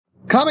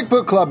Comic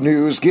Book Club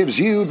News gives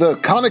you the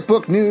comic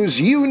book news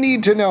you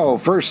need to know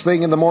first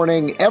thing in the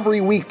morning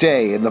every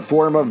weekday in the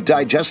form of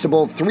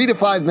digestible 3 to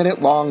 5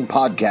 minute long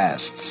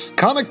podcasts.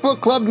 Comic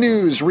Book Club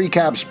News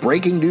recaps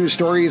breaking news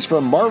stories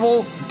from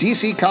Marvel,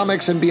 DC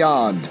Comics, and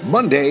beyond,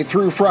 Monday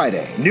through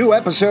Friday. New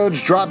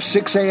episodes drop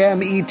 6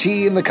 a.m. ET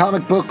in the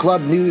Comic Book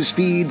Club News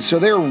feed, so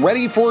they're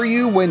ready for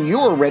you when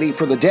you're ready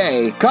for the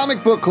day.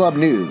 Comic Book Club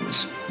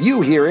News.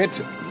 You hear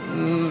it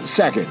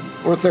second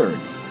or third,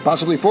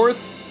 possibly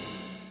fourth.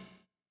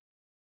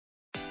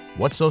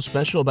 What's so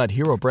special about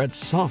Hero Bread's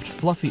soft,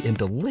 fluffy, and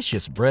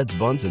delicious breads,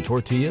 buns, and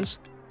tortillas?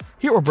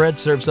 Hero Bread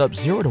serves up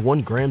 0 to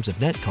 1 grams of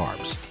net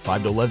carbs,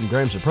 5 to 11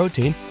 grams of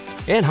protein,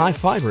 and high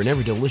fiber in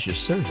every delicious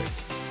serving.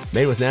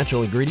 Made with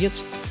natural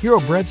ingredients,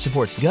 Hero Bread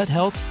supports gut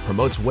health,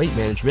 promotes weight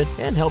management,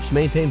 and helps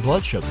maintain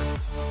blood sugar.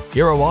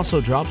 Hero also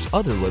drops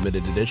other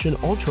limited edition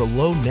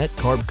ultra-low net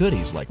carb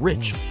goodies like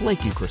rich,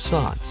 flaky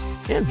croissants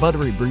and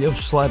buttery brioche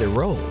slider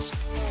rolls.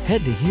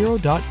 Head to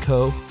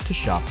hero.co to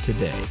shop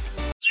today.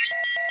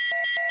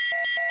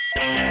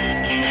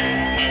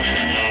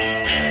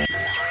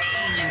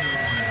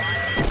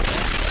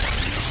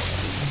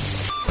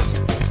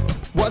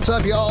 What's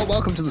up, y'all?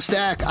 Welcome to The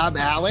Stack. I'm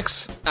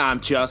Alex.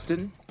 I'm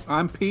Justin.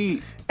 I'm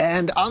Pete.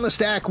 And on The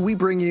Stack, we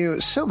bring you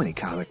so many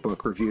comic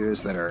book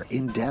reviews that are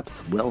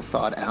in-depth, well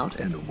thought out,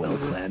 and well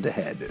planned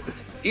ahead.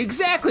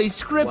 Exactly,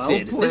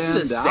 scripted. This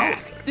is a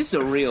stack. This is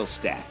a real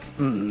stack.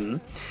 Mm-hmm.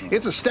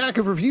 It's a stack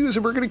of reviews,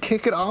 and we're going to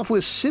kick it off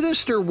with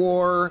Sinister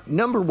War,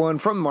 #1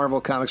 from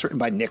Marvel Comics, written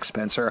by Nick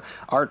Spencer,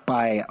 art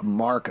by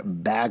Mark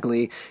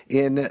Bagley.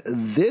 In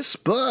this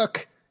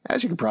book,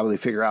 as you can probably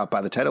figure out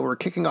by the title, we're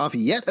kicking off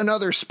yet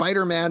another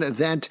Spider-Man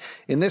event.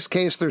 In this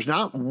case, there's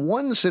not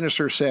one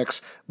Sinister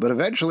Six, but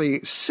eventually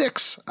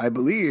 6, I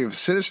believe,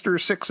 Sinister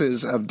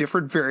Sixes of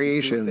different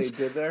variations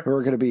who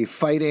are going to be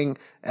fighting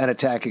and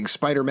attacking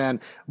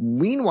Spider-Man.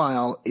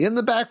 Meanwhile, in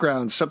the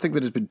background, something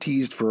that has been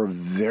teased for a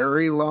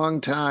very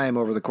long time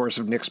over the course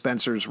of Nick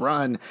Spencer's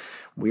run,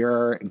 we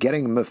are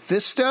getting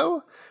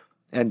Mephisto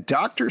and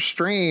Doctor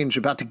Strange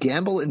about to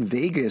gamble in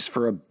Vegas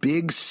for a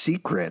big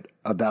secret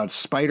about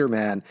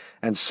Spider-Man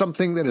and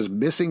something that is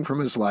missing from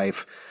his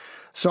life.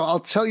 So I'll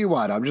tell you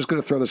what, I'm just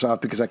going to throw this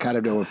off because I kind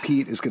of know what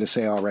Pete is going to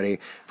say already.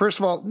 First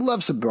of all,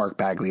 love some Mark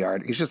Bagley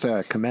art. He's just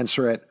a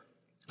commensurate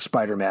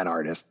Spider-Man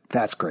artist.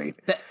 That's great.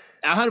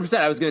 100%.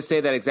 I was going to say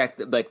that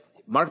exactly. Like,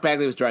 Mark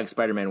Bagley was drawing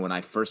Spider-Man when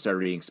I first started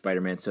reading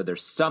Spider-Man, so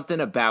there's something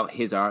about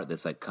his art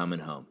that's like coming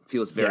home.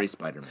 Feels very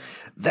Spider-Man.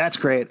 That's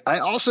great. I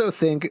also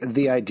think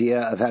the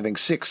idea of having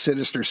 6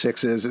 Sinister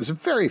Sixes is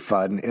very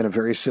fun in a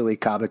very silly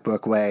comic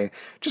book way.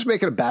 Just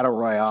make it a battle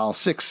royale.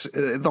 6,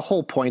 the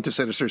whole point of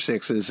Sinister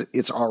Six is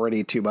it's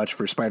already too much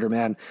for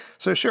Spider-Man.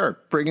 So sure,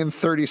 bring in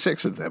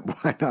 36 of them.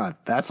 Why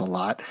not? That's a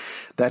lot.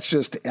 That's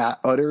just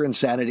utter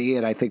insanity,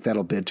 and I think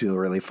that'll bid to a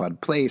really fun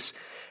place.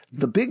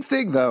 The big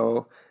thing,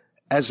 though,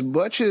 as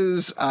much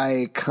as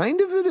I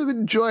kind of am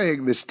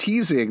enjoying this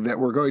teasing that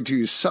we're going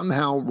to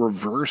somehow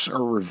reverse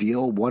or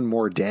reveal one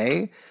more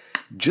day,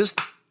 just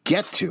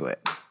get to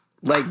it.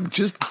 Like,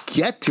 just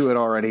get to it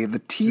already.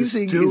 The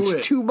teasing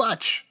is too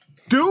much.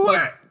 Do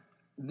it!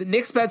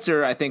 Nick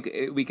Spencer, I think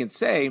we can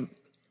say,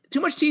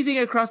 too much teasing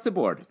across the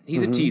board.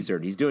 He's a teaser.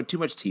 He's doing too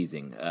much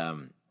teasing.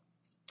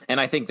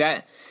 And I think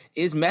that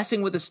is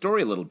messing with the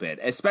story a little bit,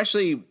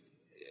 especially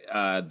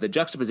the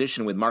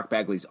juxtaposition with Mark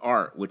Bagley's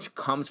art, which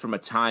comes from a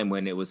time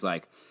when it was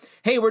like,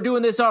 hey, we're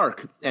doing this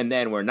arc, and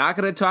then we're not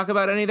going to talk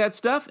about any of that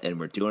stuff, and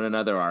we're doing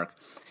another arc.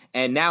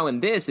 And now in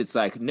this, it's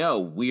like, no,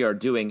 we are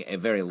doing a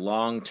very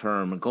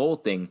long-term goal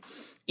thing.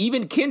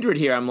 Even Kindred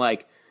here, I'm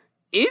like,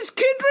 is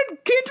Kindred?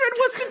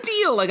 What's the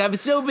deal? Like, I'm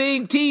still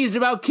being teased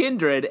about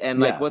Kindred and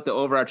like what the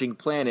overarching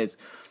plan is.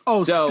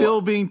 Oh, so,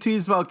 still being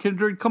teased about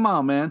Kindred? Come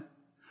on, man.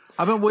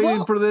 I've been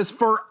waiting for this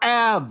for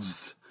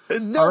avs.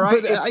 No,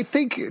 right? But I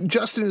think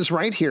Justin is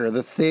right here.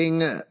 The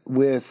thing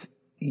with,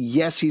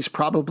 yes, he's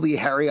probably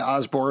Harry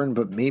Osborn,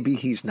 but maybe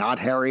he's not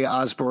Harry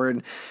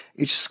Osborn.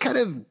 It's just kind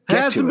of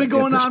hasn't been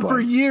going on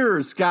for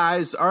years,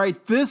 guys. All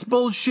right, this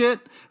bullshit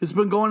has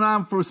been going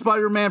on for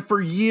Spider-Man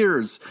for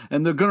years,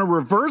 and they're going to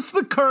reverse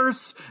the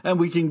curse, and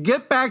we can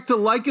get back to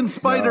liking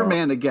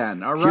Spider-Man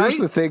again. All right. Here's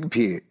the thing,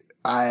 Pete,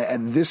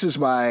 and this is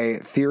my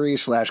theory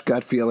 /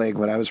 gut feeling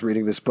when I was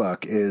reading this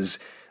book: is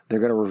they're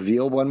going to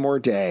reveal one more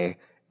day.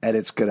 And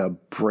it's going to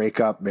break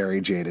up Mary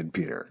Jane and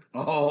Peter.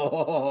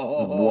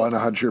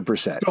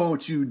 100%.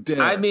 Don't you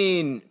dare. I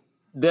mean,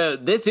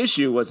 this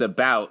issue was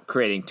about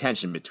creating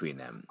tension between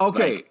them.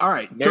 Okay, like, all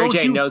right. Mary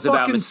Jane knows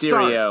about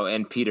Mysterio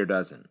and Peter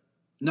doesn't.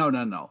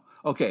 No.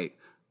 Okay,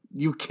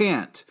 you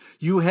can't.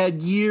 You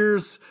had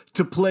years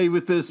to play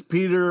with this,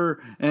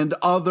 Peter and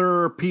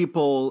other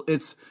people.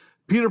 It's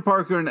Peter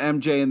Parker and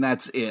MJ, and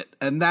that's it.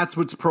 And that's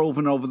what's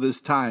proven over this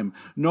time.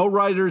 No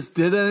writers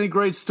did any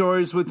great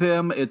stories with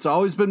him. It's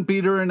always been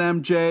Peter and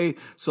MJ.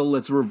 So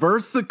let's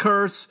reverse the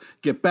curse,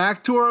 get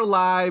back to our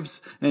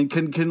lives, and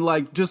can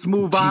like just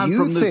move on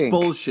from this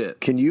bullshit.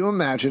 Can you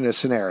imagine a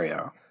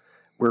scenario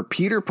where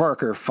Peter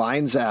Parker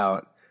finds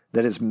out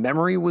that his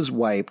memory was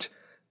wiped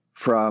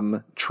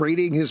from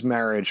trading his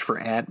marriage for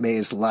Aunt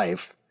May's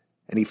life.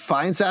 And he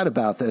finds out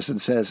about this and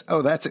says,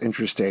 oh, that's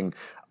interesting.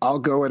 I'll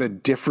go in a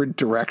different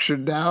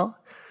direction now.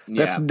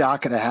 Yeah. That's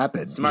not going to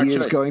happen. Smart He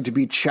choice. is going to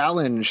be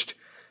challenged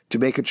to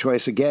make a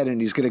choice again,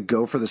 and he's going to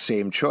go for the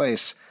same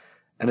choice,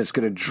 and it's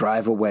going to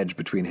drive a wedge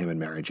between him and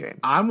Mary Jane.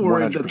 I'm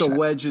worried 100%. that the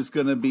wedge is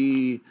going to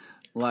be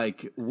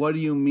like, what do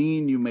you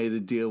mean you made a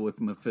deal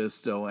with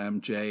Mephisto,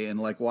 MJ? And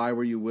like, why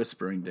were you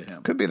whispering to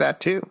him? Could be that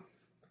too.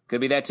 Could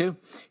be that too.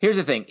 Here's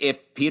the thing.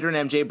 If Peter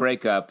and MJ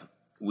break up,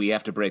 we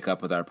have to break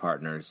up with our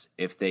partners.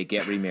 If they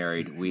get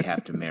remarried, we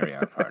have to marry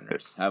our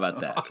partners. How about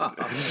that?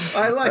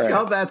 I like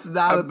how that's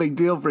not a big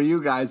deal for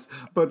you guys,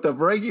 but the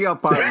breaking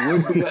up part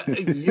would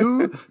be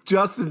you,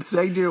 Justin,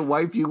 saying to your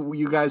wife,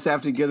 you guys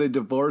have to get a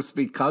divorce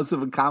because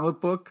of a comic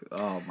book?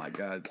 Oh, my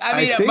God.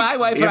 I mean, think my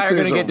wife and if I are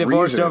going to there's get a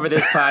divorced reason- over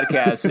this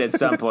podcast at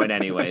some point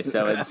anyway,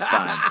 so it's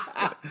fine.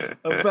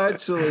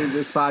 Eventually,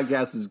 this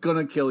podcast is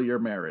going to kill your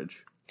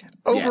marriage.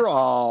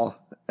 Overall,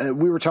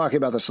 we were talking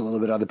about this a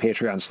little bit on the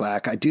Patreon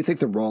Slack. I do think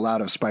the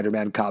rollout of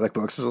Spider-Man comic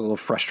books is a little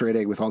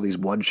frustrating with all these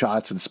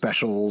one-shots and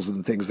specials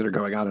and things that are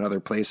going on in other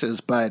places.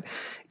 But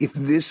if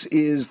this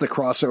is the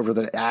crossover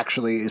that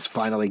actually is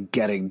finally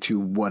getting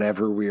to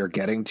whatever we are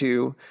getting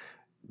to,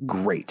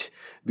 great.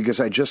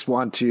 Because I just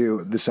want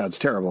to, this sounds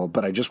terrible,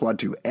 but I just want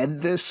to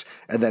end this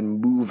and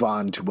then move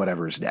on to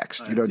whatever's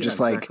next. You know, just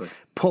exactly. like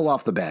pull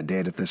off the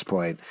Band-Aid at this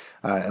point,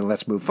 and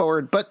let's move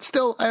forward. But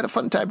still, I had a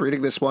fun time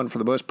reading this one for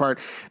the most part.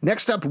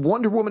 Next up,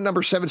 Wonder Woman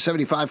number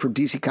 775 from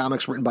DC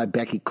Comics, written by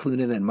Becky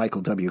Cloonan and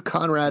Michael W.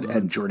 Conrad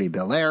and Jordi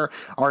Belair.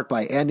 Art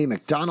by Andy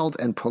McDonald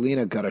and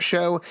Paulina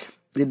Gaudichaud.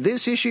 In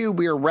this issue,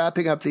 we are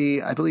wrapping up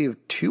the, I believe,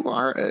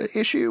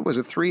 3-issue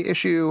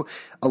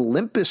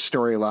Olympus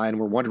storyline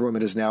where Wonder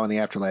Woman is now in the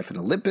afterlife in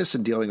Olympus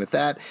and dealing with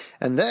that.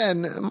 And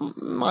then,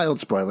 mild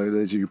spoiler,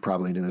 that you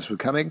probably knew this was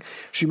coming,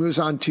 she moves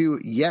on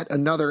to yet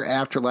another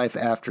afterlife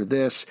after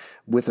this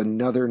with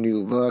another new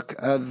look.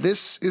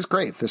 This is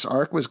great. This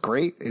arc was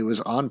great. It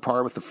was on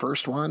par with the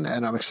first one,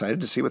 and I'm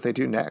excited to see what they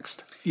do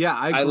next. Yeah,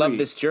 I agree. I love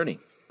this journey.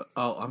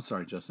 Oh, I'm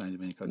sorry, Justin. I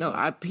didn't mean to cut you No,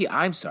 off.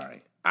 I'm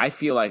sorry. I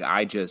feel like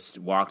I just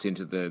walked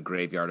into the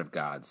graveyard of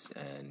gods,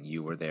 and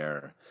you were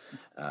there,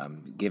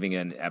 giving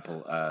not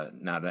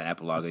an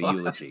epilogue, a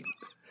eulogy.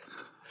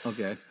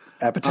 Okay.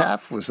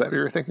 Epitaph, was that what you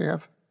were thinking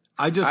of?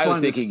 I I was wanted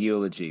to thinking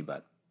eulogy,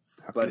 but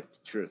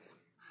truth.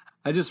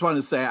 I just want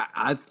to say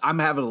I'm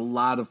having a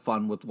lot of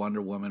fun with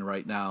Wonder Woman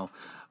right now.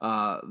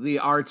 The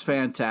art's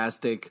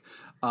fantastic.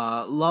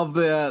 Love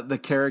the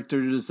character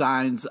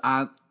designs.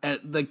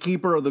 The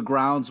Keeper of the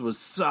Grounds was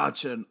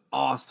such an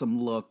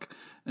awesome look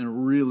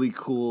and really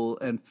cool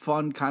and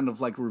fun kind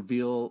of like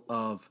reveal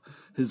of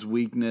his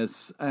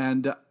weakness.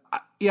 And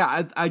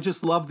I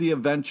just love the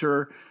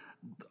adventure.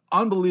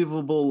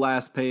 Unbelievable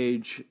last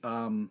page.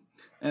 And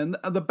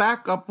the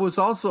backup was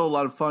also a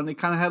lot of fun. It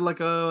kind of had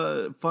like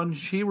a fun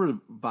She-Ra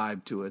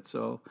vibe to it.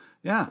 So,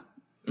 yeah,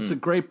 it's a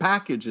great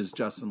package, as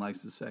Justin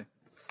likes to say.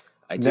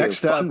 I do. Next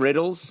Fun up-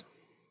 riddles.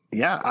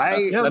 Yeah,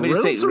 Let me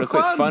just say riddles are real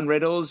quick, fun. fun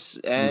riddles.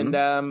 And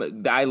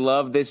I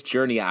love this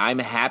journey. I'm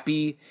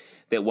happy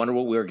that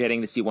we're getting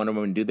to see Wonder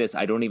Woman do this.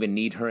 I don't even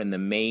need her in the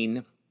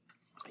main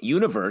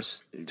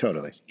universe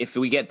totally. if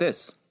we get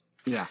this.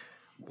 Yeah.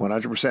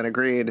 100%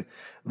 agreed.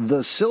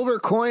 The Silver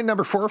Coin,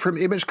 number 4 from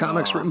Image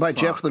Comics, written by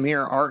Jeff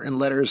Lemire, art and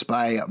letters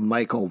by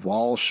Michael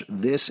Walsh.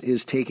 This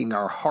is taking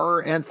our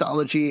horror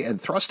anthology and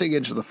thrusting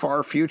into the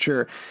far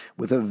future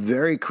with a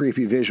very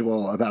creepy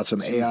visual about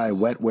some AI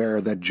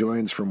wetware that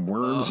joins from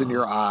worms in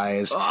your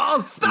eyes. Oh,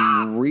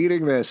 stop!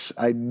 Reading this,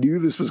 I knew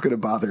this was going to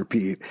bother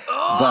Pete,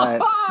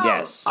 but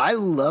Yes. I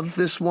loved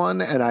this one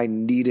and I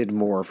needed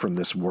more from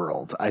this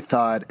world. I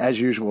thought,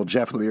 as usual,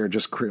 Jeff Lemire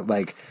just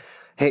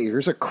hey,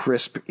 here's a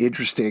crisp,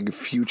 interesting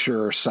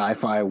future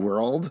sci-fi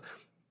world.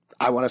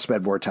 I want to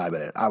spend more time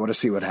in it. I want to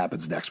see what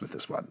happens next with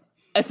this one.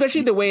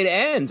 Especially the way it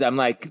ends. I'm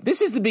like,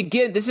 this is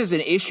This is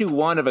an issue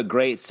 1 of a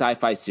great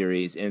sci-fi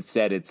series. And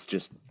instead, it's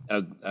just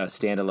a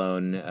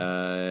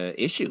standalone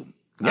issue.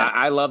 Yeah.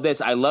 I love this.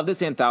 I love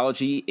this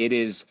anthology. It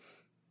is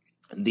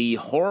the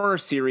horror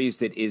series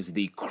that is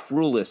the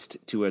cruelest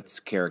to its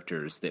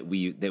characters that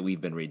we've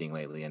been reading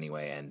lately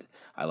anyway. And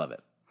I love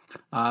it.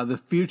 The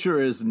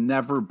future has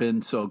never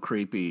been so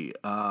creepy.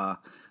 I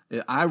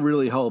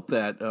really hope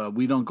that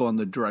we don't go in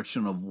the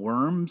direction of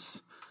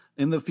worms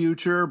in the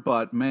future.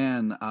 But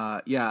man,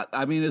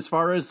 I mean, as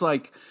far as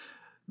like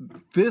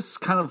this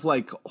kind of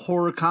like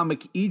horror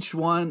comic, each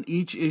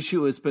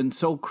issue has been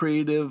so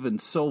creative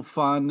and so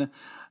fun.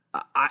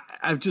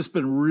 I've just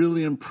been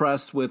really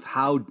impressed with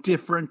how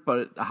different,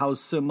 but how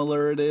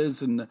similar it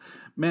is. And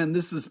man,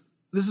 this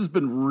has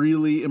been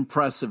really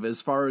impressive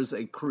as far as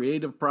a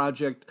creative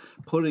project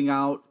putting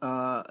out.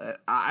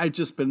 I've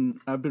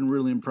been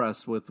really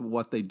impressed with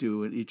what they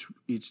do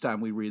each time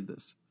we read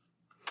this.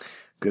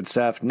 Good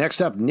stuff. Next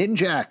up,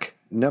 Ninjak,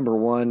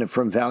 #1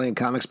 from Valiant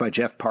Comics by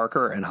Jeff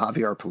Parker and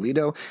Javier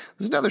Pulido.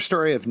 There's another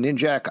story of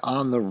Ninjak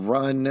on the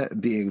run,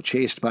 being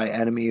chased by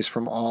enemies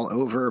from all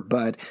over,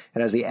 but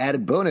it has the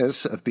added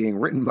bonus of being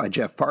written by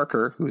Jeff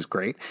Parker, who is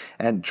great,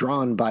 and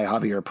drawn by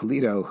Javier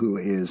Pulido, who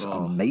is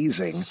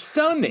amazing.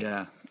 Stunning.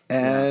 Yeah.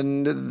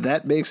 And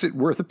that makes it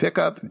worth a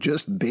pickup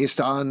just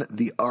based on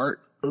the art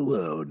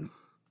alone.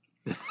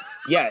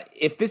 Yeah,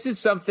 if this is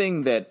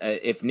something that,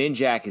 if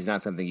Ninjak is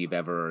not something you've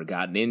ever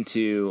gotten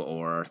into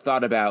or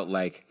thought about,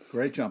 like,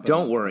 Great jump.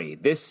 don't worry.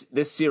 This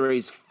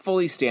series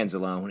fully stands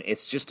alone.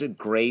 It's just a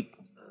great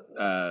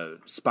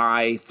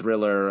spy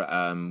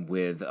thriller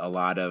with a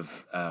lot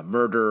of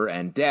murder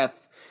and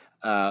death,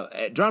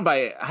 drawn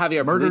by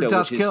Javier Murder, Pulido,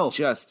 Death, Kill.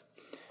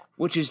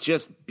 which is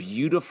just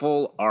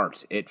beautiful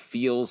art. It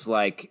feels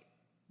like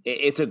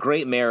it's a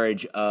great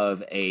marriage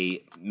of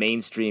a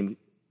mainstream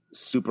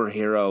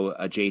superhero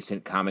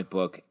adjacent comic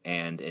book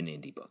and an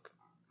indie book.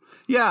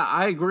 Yeah,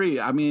 I agree.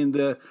 I mean,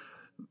 the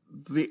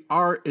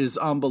art is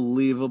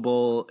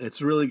unbelievable.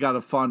 It's really got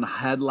a fun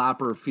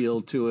headlopper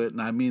feel to it,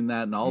 and I mean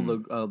that in all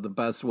the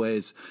best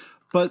ways.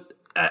 But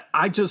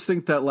I just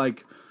think that,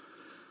 like,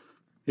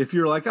 if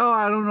you're like, oh,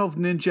 I don't know if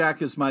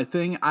Ninjak is my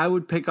thing, I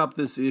would pick up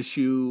this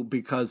issue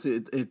because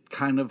it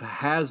kind of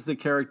has the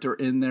character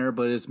in there,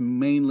 but it's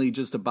mainly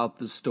just about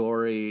the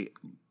story.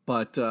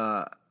 But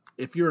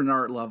if you're an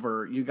art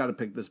lover, you got to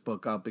pick this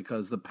book up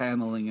because the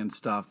paneling and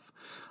stuff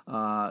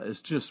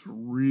is just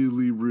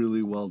really,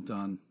 really well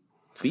done.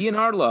 Be an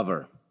art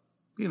lover.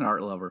 Be an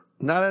art lover.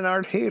 Not an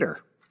art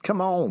hater.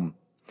 Come on.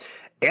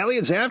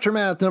 Aliens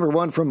Aftermath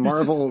 #1 from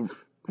Marvel.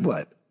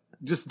 What?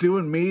 Just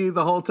doing me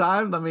the whole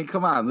time? I mean,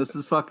 come on. This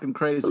is fucking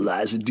crazy.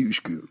 Eliza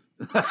Dushku.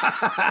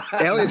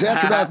 Aliens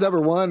Aftermath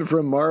 #1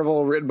 from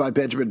Marvel, written by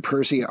Benjamin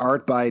Percy,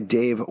 art by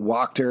Dave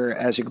Wachter.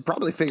 As you can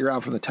probably figure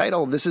out from the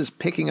title, this is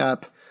picking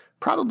up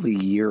probably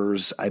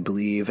years, I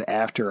believe,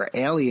 after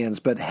Aliens,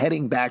 but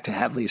heading back to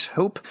Hadley's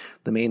Hope,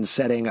 the main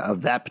setting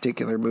of that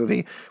particular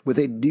movie, with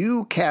a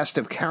new cast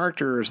of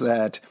characters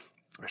that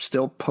are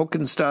still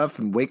poking stuff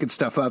and waking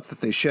stuff up that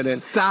they shouldn't.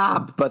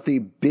 Stop! But the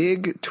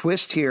big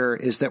twist here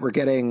is that we're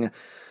getting,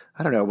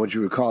 I don't know what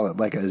you would call it,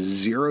 like a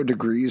 0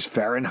 degrees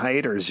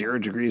Fahrenheit or 0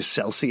 degrees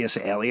Celsius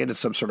alien. It's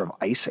some sort of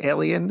ice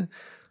alien.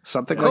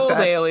 Something like that.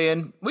 Cold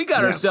alien. We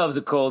got ourselves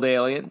a cold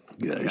alien.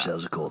 Got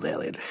ourselves a cold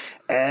alien.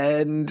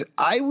 And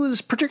I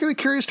was particularly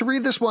curious to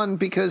read this one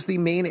because the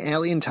main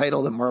alien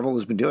title that Marvel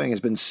has been doing has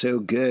been so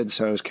good.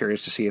 So I was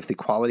curious to see if the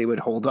quality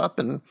would hold up,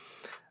 and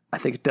I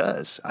think it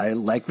does. I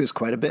like this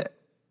quite a bit.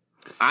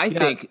 I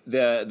think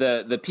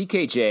the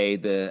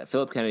PKJ, the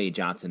Philip Kennedy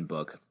Johnson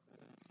book,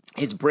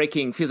 feels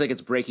like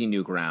it's breaking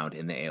new ground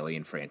in the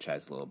Alien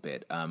franchise a little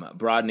bit,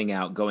 broadening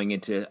out, going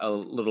into a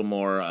little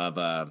more of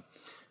a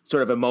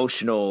sort of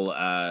emotional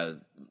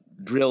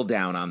drill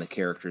down on the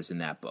characters in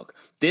that book.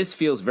 This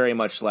feels very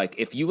much like,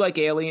 if you like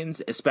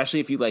Aliens, especially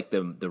if you like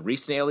the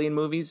recent Alien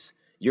movies,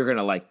 you're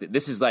gonna like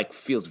this. Is like,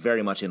 feels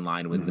very much in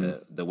line with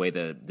the way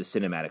the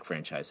cinematic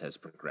franchise has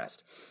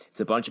progressed.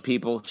 It's a bunch of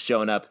people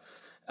showing up.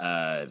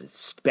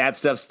 Bad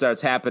stuff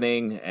starts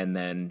happening, and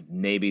then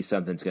maybe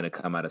something's going to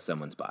come out of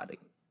someone's body.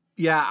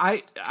 Yeah,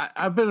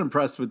 I've been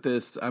impressed with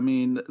this. I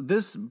mean,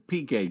 this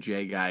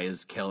PKJ guy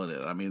is killing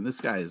it. I mean,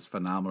 this guy is a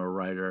phenomenal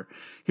writer.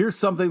 Here's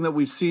something that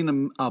we've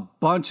seen a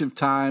bunch of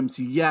times,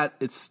 yet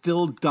it's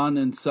still done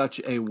in such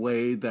a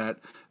way that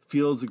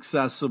feels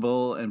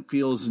accessible and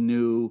feels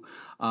new.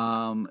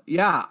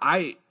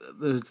 The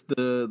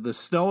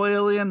snow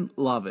alien,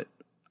 love it.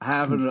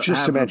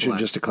 Just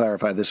to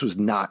clarify, this was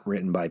not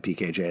written by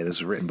PKJ. This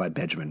was written by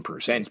Benjamin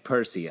Percy. Ben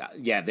Percy.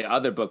 Yeah, the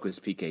other book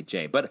was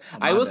PKJ. But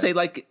I will say,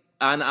 like,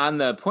 on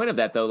the point of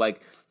that, though,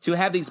 like, to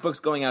have these books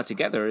going out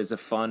together is a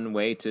fun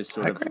way to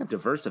sort of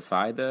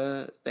diversify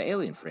the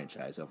Alien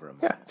franchise over a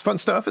month. Yeah, it's fun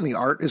stuff, and the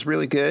art is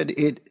really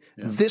good.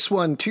 This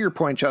one, to your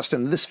point,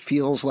 Justin, this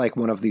feels like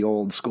one of the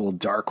old school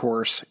Dark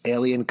Horse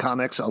Alien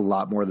comics a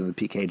lot more than the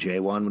PKJ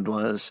one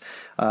was.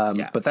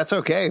 But that's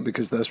okay,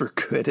 because those were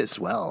good as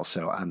well,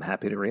 so I'm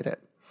happy to read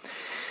it.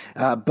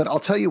 But I'll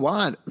tell you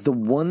what, the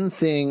one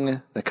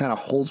thing that kind of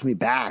holds me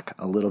back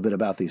a little bit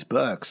about these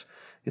books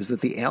is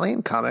that the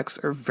Alien comics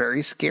are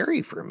very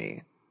scary for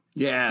me.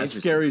 Yeah,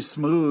 scary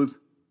smooth.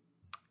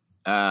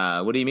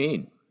 What do you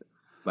mean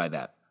by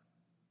that?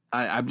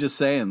 I'm just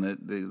saying that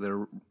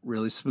they're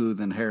really smooth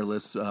and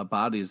hairless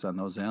bodies on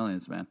those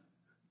aliens, man.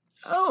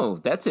 Oh,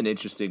 that's an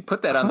interesting.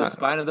 Put that on the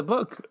spine of the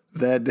book.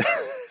 Then,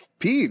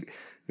 Pete,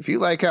 if you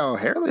like how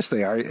hairless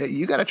they are,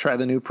 you got to try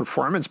the new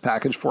Performance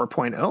Package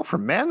 4.0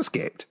 from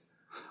Manscaped.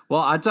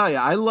 Well, I tell you,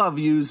 I love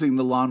using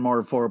the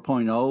Lawnmower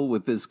 4.0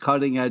 with this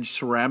cutting-edge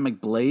ceramic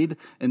blade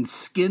and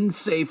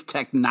skin-safe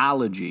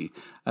technology.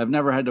 I've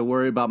never had to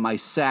worry about my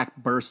sack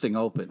bursting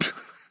open.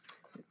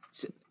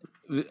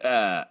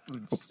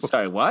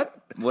 Sorry, what?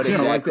 What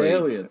exactly? Like the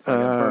aliens.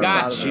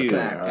 Got you.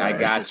 I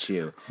got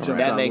you.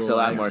 That makes a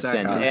lot more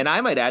sense. And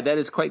I might add, that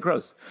is quite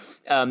gross.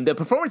 The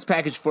Performance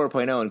Package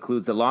 4.0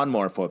 includes the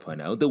Lawnmower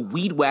 4.0, the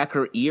Weed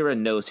Whacker ear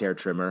and nose hair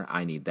trimmer.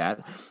 I need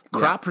that.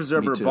 Crop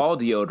Preserver me too. Ball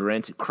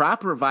Deodorant,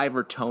 Crop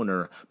Reviver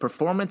Toner,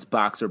 Performance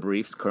Boxer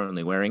Briefs,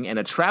 currently wearing, and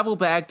a travel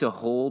bag to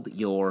hold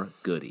your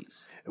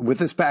goodies. With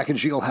this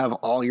package, you'll have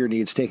all your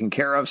needs taken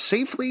care of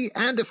safely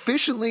and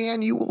efficiently,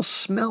 and you will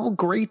smell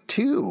great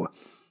too.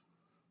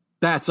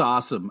 That's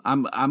awesome.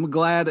 I'm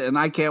glad, and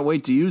I can't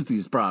wait to use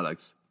these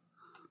products.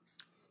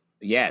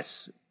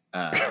 Yes.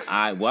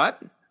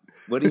 What?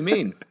 What do you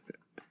mean?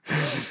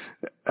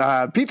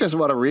 Pete doesn't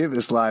want to read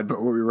this line,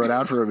 but what we wrote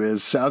out for him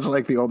is, sounds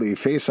like the only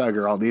face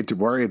hugger I'll need to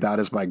worry about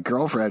is my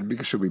girlfriend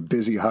because she'll be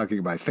busy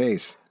hugging my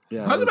face.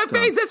 Yeah, Hug my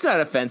face? That's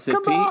not offensive,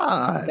 Come Pete.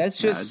 on. That's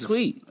just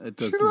sweet. It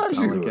She doesn't loves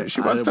sound you. like it. She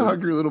wants to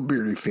hug your little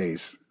beardy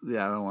face.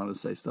 Yeah, I don't want to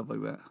say stuff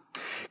like that.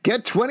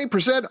 Get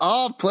 20%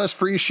 off plus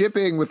free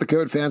shipping with the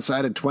code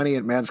FANSIDED20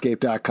 at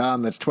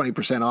manscaped.com. That's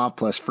 20% off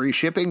plus free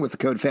shipping with the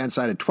code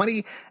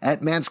FANSIDED20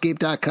 at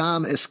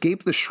manscaped.com.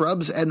 Escape the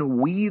shrubs and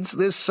weeds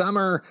this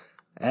summer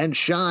and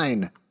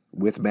shine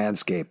with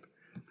Manscaped.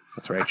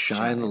 That's right.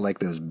 Shine like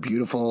those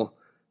beautiful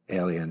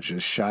aliens.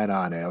 Just shine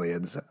on,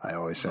 aliens, I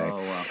always say. Oh,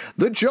 wow.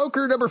 The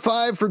Joker,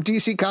 #5 from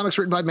DC Comics,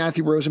 written by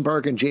Matthew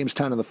Rosenberg and James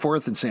Tynion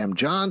IV and Sam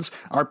Johns.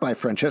 Art by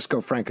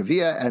Francesco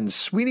Francavilla and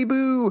Sweeney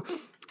Boo.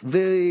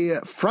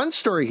 The front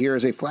story here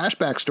is a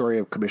flashback story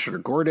of Commissioner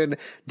Gordon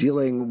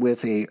dealing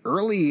with a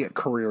early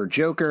career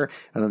Joker,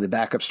 and then the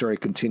backup story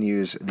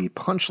continues the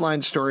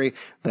punchline story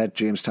that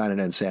James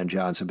Tynion and Sam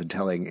Johns have been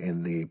telling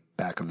in the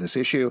back of this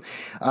issue.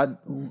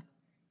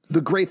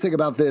 The great thing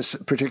about this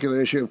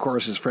particular issue, of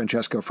course, is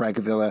Francesco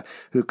Francavilla,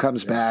 who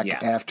comes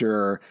back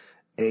after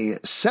a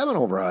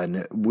seminal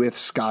run with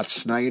Scott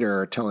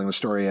Snyder telling the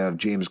story of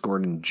James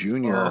Gordon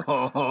Jr.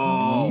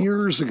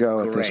 Years ago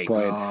at this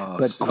point.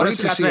 But One great of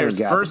to Scott see him Snyder's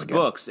again. first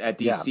books at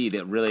DC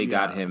that really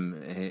got him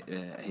a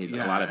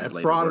lot of his it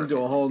later brought him work. to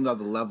a whole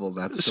nother level.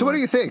 So what do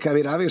you think? I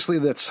mean, obviously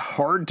that's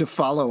hard to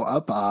follow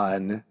up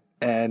on,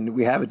 and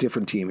we have a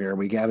different team here.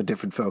 We have a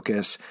different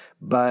focus.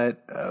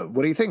 But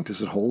what do you think?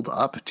 Does it hold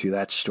up to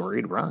that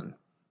storied run?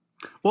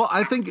 Well,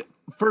 I think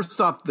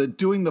first off,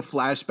 doing the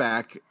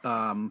flashback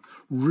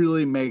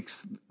really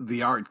makes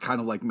the art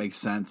kind of like make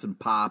sense and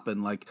pop,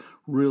 and like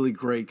really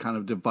great kind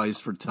of device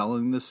for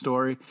telling this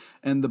story.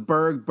 And the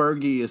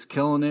Bergie is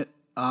killing it.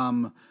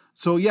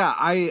 So yeah,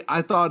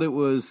 I thought it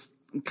was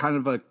kind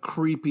of a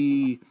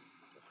creepy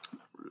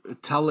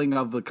telling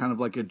of a kind of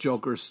like a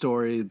Joker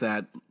story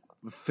that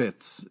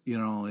fits. You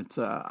know, it's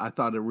I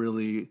thought it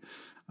really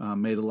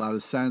made a lot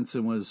of sense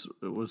and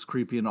was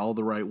creepy in all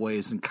the right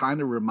ways, and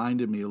kind of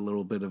reminded me a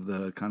little bit of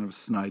the kind of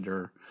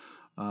Snyder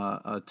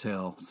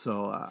tale.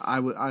 So I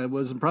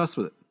was impressed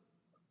with it.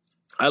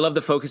 I love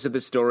the focus of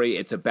the story.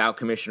 It's about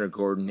Commissioner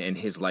Gordon and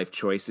his life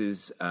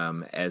choices,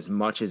 as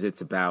much as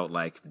it's about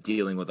like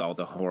dealing with all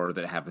the horror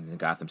that happens in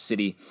Gotham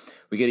City.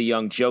 We get a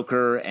young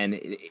Joker,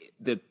 and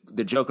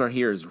the Joker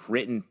here is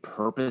written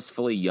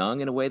purposefully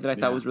young in a way that I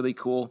thought was really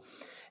cool.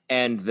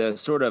 And the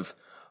sort of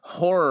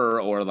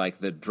horror or like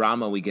the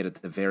drama we get at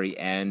the very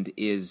end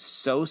is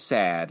so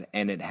sad,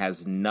 and it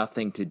has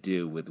nothing to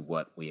do with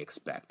what we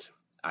expect.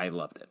 I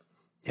loved it.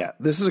 Yeah,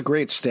 this is a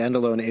great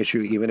standalone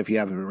issue, even if you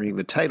haven't been reading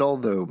the title,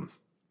 though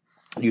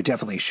you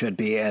definitely should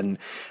be. And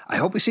I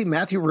hope we see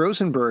Matthew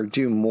Rosenberg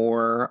do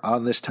more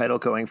on this title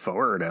going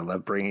forward. I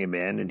love bringing him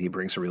in, and he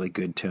brings a really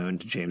good tone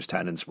to James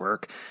Tynion's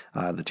work,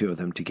 the two of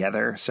them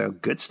together. So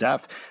good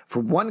stuff.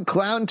 From one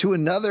clown to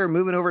another,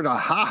 moving over to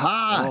Ha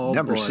Ha,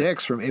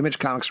 #6 from Image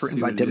Comics, written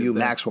by W.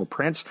 Maxwell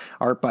Prince,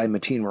 art by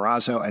Mateen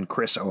Marazzo and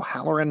Chris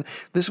O'Halloran.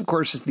 This, of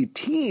course, is the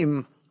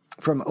team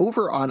from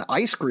over on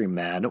Ice Cream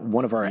Man,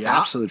 one of our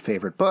absolute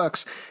favorite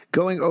books,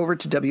 going over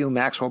to W.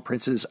 Maxwell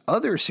Prince's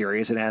other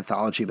series, an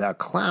anthology about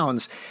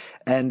clowns.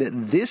 And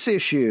this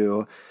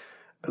issue,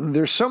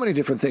 there's so many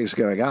different things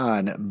going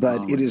on,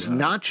 but it is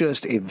not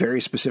just a very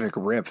specific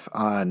riff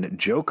on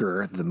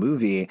Joker, the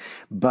movie,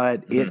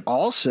 but it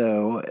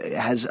also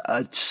has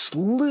a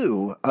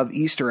slew of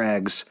Easter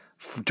eggs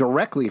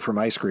directly from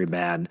Ice Cream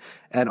Man,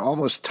 and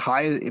almost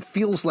it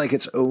feels like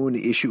its own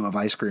issue of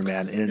Ice Cream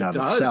Man in and of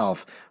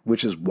itself,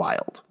 which is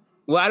wild.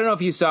 Well, I don't know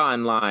if you saw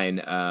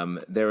online,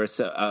 there was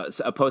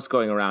a post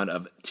going around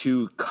of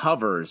two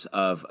covers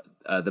of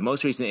the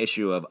most recent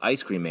issue of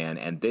Ice Cream Man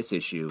and this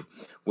issue,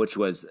 which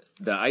was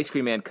the Ice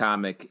Cream Man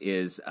comic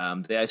is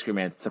the Ice Cream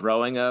Man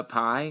throwing a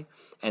pie,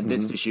 and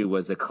this issue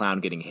was a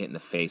clown getting hit in the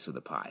face with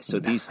a pie. So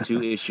these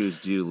two issues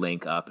do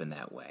link up in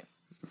that way.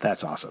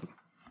 That's awesome.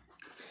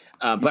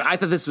 But I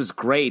thought this was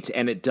great,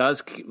 and it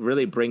does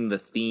really bring the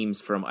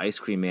themes from Ice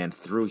Cream Man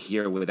through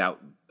here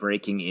without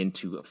breaking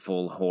into a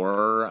full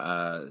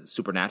horror,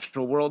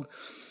 supernatural world.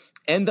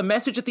 And the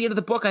message at the end of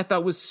the book I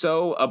thought was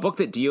a book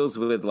that deals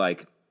with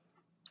like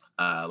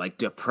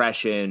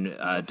depression,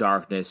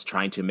 darkness,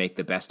 trying to make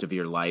the best of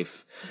your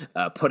life,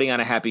 putting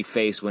on a happy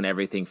face when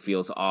everything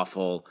feels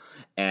awful,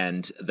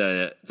 and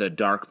the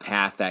dark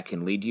path that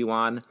can lead you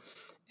on.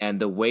 And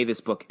the way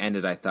this book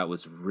ended, I thought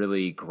was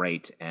really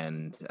great,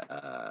 and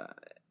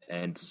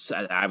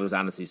I was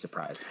honestly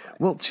surprised by it.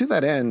 Well, to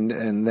that end,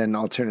 and then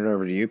I'll turn it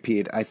over to you,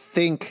 Pete. I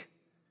think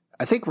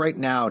right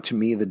now, to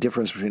me, the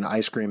difference between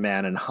Ice Cream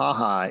Man and Ha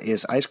Ha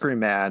is Ice Cream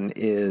Man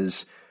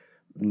is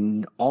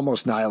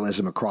almost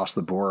nihilism across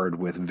the board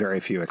with very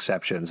few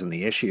exceptions in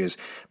the issues.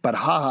 But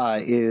haha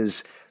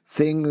is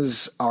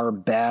things are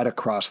bad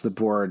across the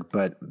board,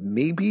 but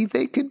maybe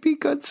they could be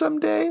good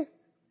someday?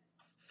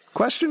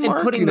 Question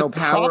mark?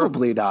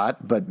 Probably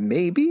not, but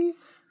maybe.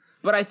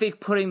 But I think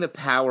putting the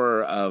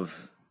power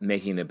of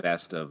making the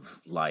best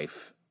of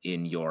life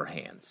in your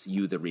hands,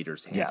 you, the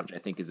reader's hands, which I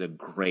think is a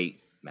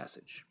great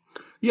message.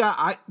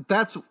 Yeah,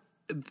 that's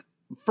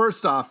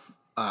first off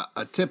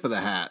a tip of the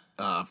hat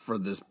for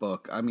this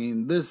book. I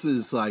mean, this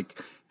is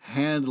like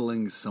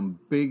handling some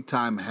big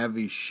time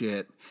heavy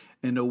shit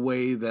in a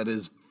way that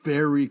is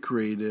very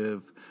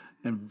creative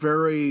and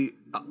very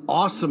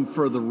awesome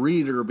for the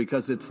reader,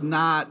 because it's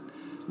not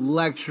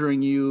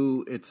lecturing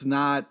you. It's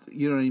not,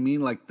 you know what I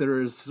mean? Like,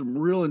 there is some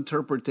real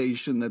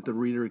interpretation that the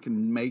reader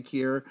can make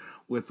here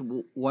with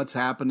what's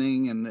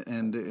happening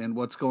and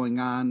what's going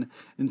on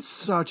in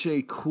such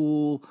a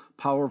cool,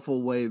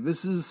 powerful way.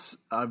 This is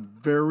a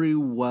very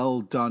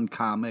well done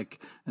comic,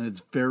 and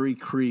it's very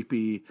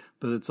creepy,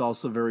 but it's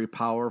also very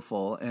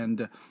powerful.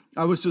 And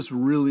I was just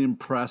really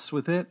impressed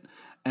with it.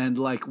 And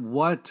like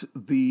what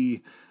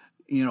the,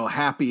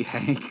 Happy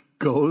Hank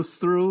goes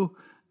through,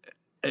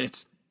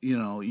 it's,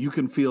 you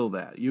can feel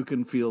that. You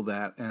can feel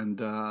that.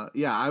 And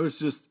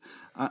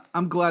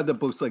I'm glad that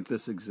books like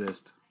this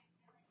exist.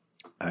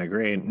 I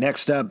agree.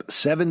 Next up,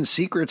 Seven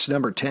Secrets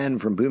 #10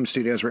 from Boom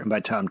Studios, written by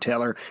Tom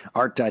Taylor,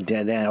 art by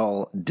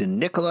Danielle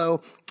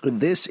DeNiccolo.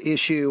 This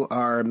issue,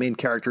 our main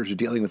characters are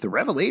dealing with the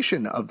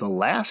revelation of the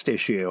last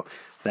issue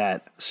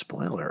that,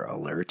 spoiler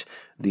alert,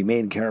 the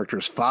main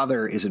character's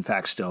father is in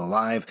fact still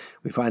alive.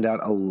 We find out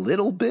a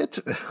little bit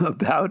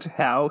about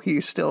how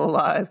he's still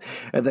alive,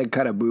 and then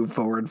kind of move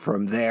forward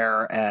from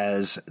there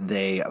as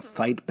they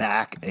fight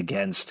back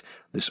against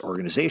this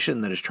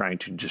organization that is trying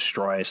to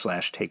destroy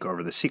 / take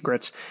over the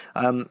secrets.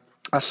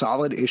 A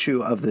solid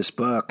issue of this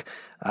book.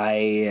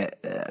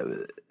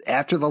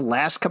 After the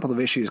last couple of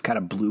issues kind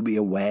of blew me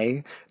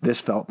away, this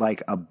felt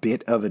like a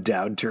bit of a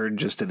downturn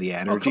just in the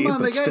energy. Oh, come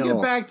on, but they got to still,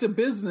 get back to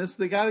business.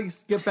 They got to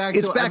get back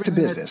it's to back to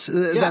business.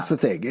 That's the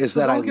thing, is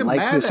that I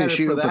like this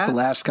issue, but the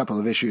last couple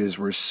of issues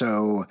were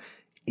so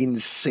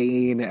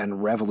insane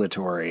and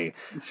revelatory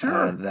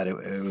that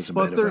it was a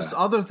bit of there's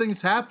other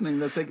things happening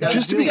that they got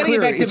just to be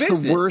clear, it's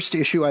the worst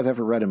issue I've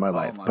ever read in my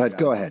life. But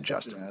go ahead,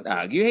 Justin.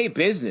 You hate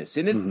business,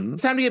 and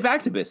it's time to get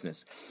back to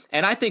business.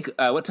 And I think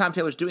what Tom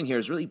Taylor's doing here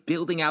is really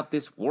building out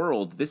this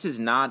world. This is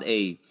not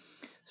a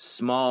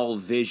small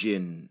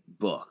vision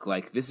book.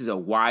 Like, this is a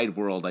wide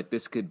world. Like,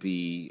 this could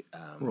be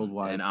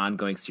worldwide, an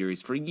ongoing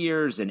series for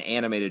years, an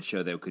animated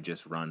show that could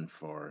just run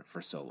for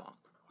so long.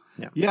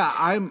 Yeah,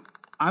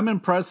 I'm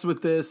impressed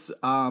with this.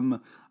 I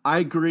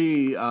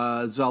agree,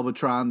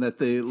 Zelbatron, that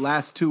the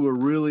last two were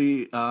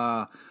really,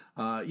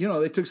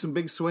 they took some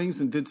big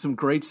swings and did some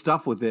great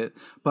stuff with it.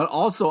 But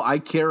also, I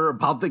care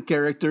about the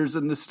characters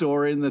and the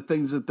story and the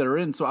things that they're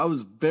in. So I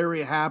was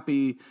very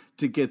happy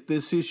to get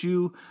this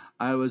issue.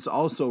 I was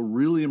also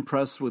really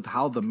impressed with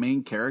how the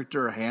main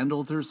character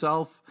handled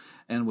herself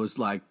and was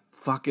like,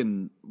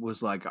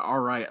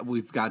 all right,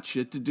 we've got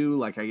shit to do.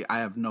 Like, I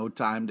have no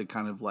time to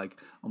kind of like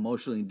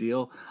emotionally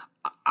deal.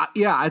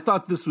 I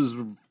thought this was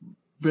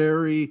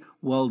very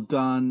well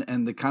done,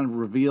 and the kind of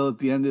reveal at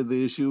the end of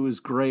the issue is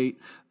great.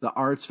 The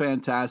art's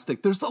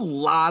fantastic. There's a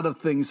lot of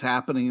things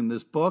happening in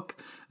this book,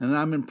 and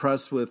I'm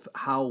impressed with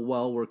how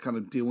well we're kind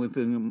of dealing with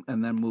it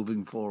and then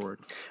moving forward.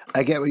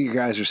 I get what you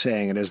guys are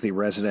saying, and as the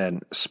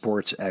resident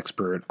sports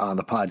expert on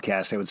the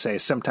podcast, I would say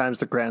sometimes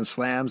the Grand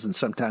Slams, and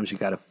sometimes you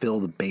got to fill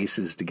the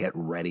bases to get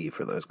ready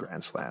for those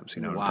Grand Slams.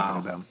 You know what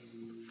I'm talking about?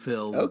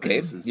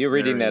 Okay, you're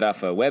reading that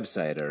off a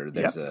website, or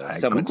there's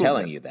someone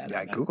telling you that.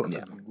 I Googled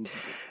it.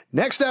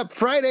 Next up,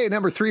 Friday,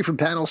 #3 from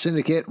Panel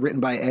Syndicate, written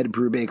by Ed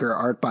Brubaker,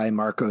 art by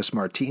Marcos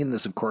Martin.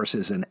 This, of course,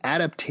 is an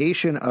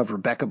adaptation of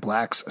Rebecca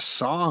Black's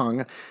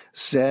song,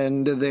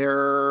 and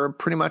they're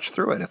pretty much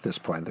through it at this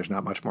point. There's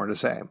not much more to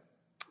say.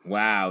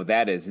 Wow,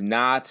 that is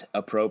not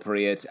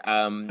appropriate.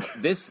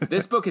 This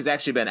book has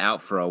actually been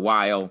out for a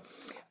while.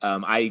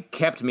 I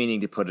kept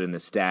meaning to put it in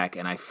the stack,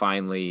 and I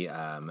finally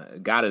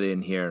got it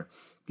in here.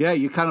 Yeah,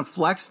 you kind of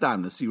flexed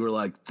on this. You were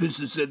like, this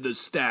is in the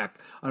stack.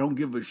 I don't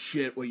give a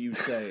shit what you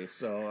say.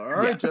 So, all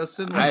right,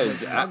 Justin,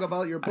 talk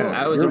about your book.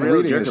 I was a real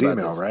reading jerk his about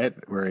email, this.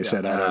 right? Where he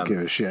said, I don't give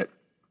a shit.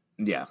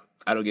 Yeah,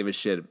 I don't give a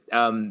shit.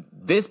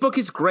 This book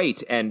is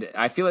great, and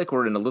I feel like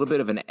we're in a little bit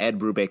of an Ed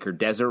Brubaker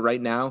desert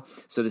right now.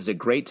 So this is a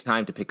great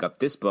time to pick up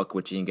this book,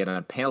 which you can get on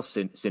a Panel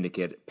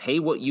Syndicate. Pay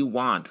what you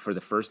want for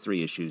the first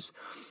 3 issues.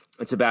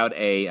 It's about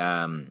a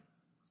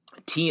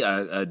teen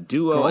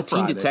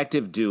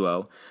detective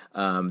duo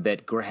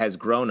that has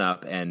grown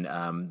up, and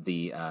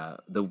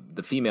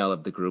the female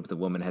of the group, the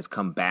woman, has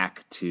come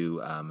back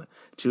to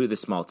the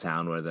small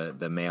town where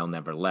the male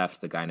never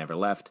left, the guy never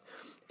left,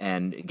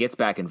 and gets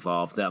back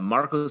involved. The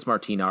Marcos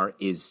Martin art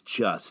is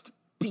just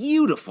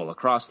beautiful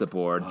across the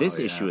board. This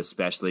issue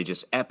especially,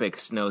 just epic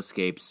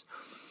snowscapes.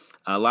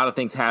 A lot of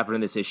things happen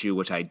in this issue,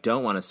 which I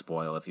don't want to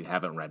spoil if you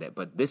haven't read it,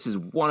 but this is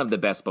one of the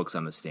best books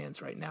on the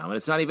stands right now, and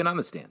it's not even on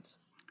the stands.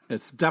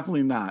 It's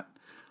definitely not.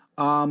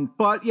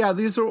 But yeah,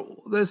 this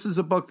is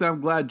a book that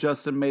I'm glad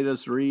Justin made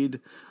us read.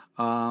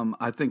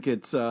 I think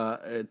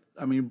Brubaker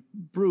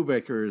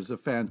is a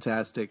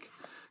fantastic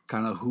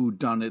kind of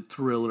whodunit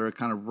thriller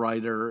kind of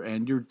writer,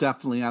 and you're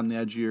definitely on the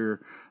edge of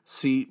your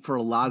seat for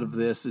a lot of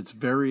this. It's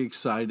very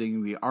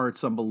exciting. The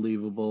art's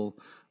unbelievable.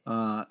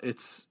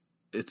 It's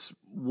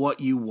what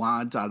you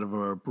want out of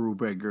a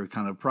Brubaker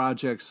kind of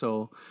project.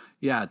 So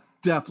yeah,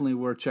 definitely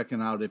worth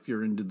checking out if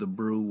you're into the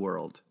brew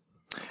world.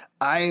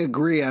 I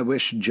agree. I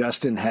wish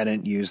Justin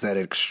hadn't used that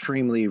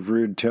extremely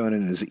rude tone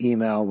in his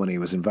email when he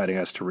was inviting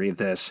us to read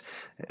this.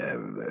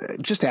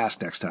 Just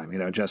ask next time,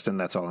 Justin,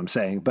 that's all I'm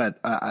saying. But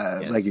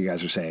yes. Like you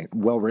guys are saying,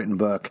 well-written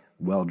book,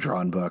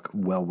 well-drawn book,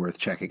 well worth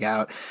checking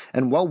out,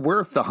 and well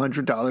worth the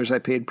 $100 I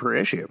paid per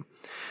issue.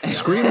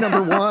 Scream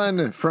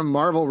 #1 from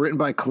Marvel, written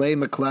by Clay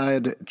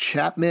McLeod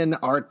Chapman,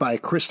 art by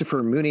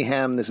Christopher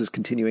Mooneyham. This is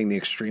continuing the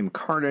Extreme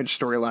Carnage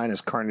storyline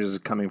as Carnage is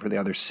coming for the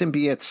other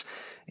symbiotes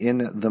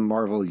in the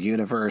Marvel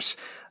universe.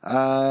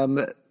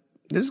 This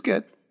is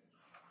good.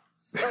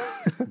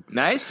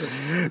 Nice.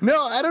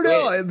 No, I don't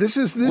know. This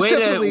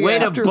definitely way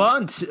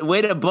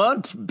to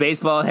bunt,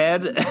 baseball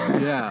head.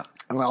 Yeah.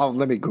 Well,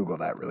 let me Google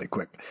that really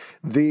quick.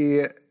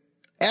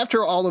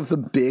 After all of the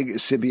big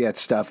symbiote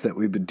stuff that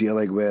we've been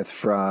dealing with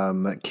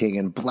from King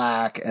in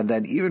Black, and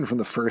then even from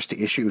the first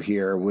issue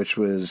here, which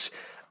was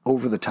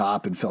over the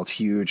top and felt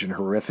huge and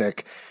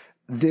horrific,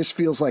 this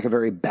feels like a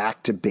very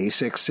back to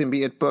basics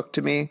symbiote book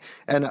to me.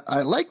 And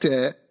I liked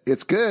it.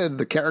 It's good.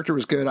 The character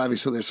was good.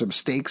 Obviously, there's some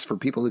stakes for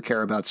people who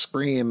care about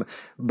Scream,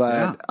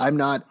 but I'm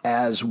not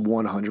as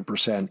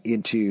 100%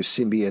 into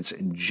symbiotes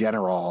in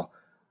general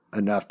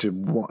enough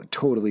to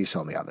totally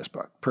sell me on this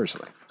book,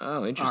 personally.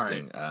 Oh,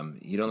 interesting. Right.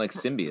 You don't like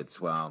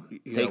symbiotes. Well,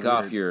 take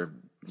off your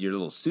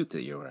little suit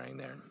that you're wearing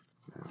there.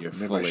 You're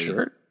fully... My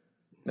shirt?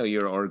 No,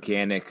 your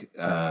organic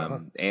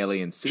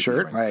alien suit.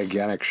 Shirt? My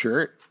organic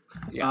shirt?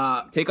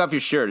 Yeah. Take off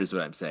your shirt is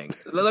what I'm saying.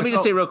 Let me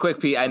just say real quick,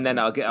 Pete, and then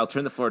I'll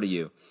turn the floor to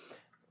you.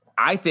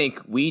 I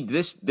think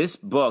this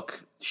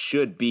book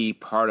should be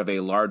part of a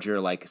larger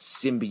like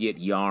symbiote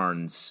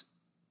yarns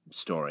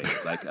story,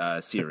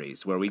 like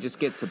series where we just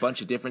get a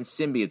bunch of different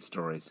symbiote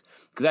stories.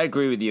 Because I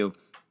agree with you.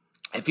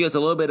 It feels a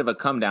little bit of a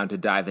come down to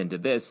dive into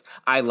this.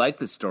 I like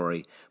the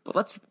story,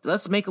 but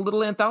let's make a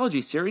little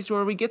anthology series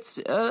where we get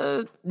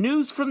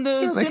news from the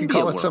symbiote they can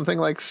call it world. Something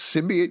like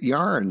Symbiote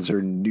Yarns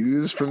or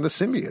News from the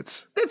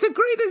Symbiotes. That's a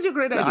great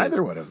idea.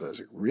 Either one of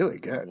those are really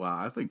good.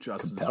 Wow, I think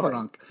Justin's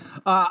drunk.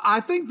 I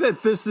think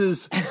that this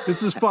is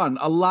fun.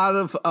 A lot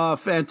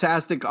of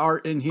fantastic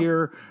art in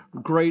here.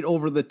 Great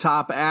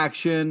over-the-top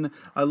action.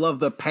 I love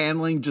the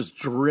paneling just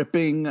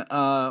dripping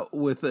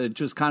with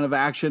just kind of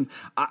action.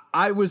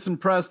 I was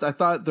impressed. I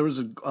thought there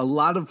was a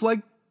lot of like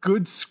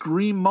good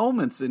Scream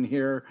moments in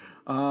here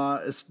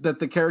that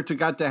the character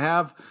got to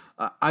have.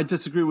 I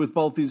disagree with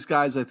both these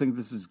guys. I think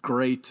this is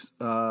great.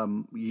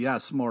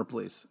 Yes, more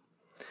please.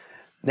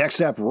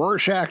 Next up,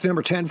 Rorschach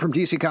 #10 from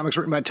DC Comics,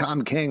 written by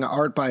Tom King,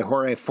 art by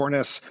Jorge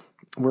Fornes.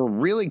 We're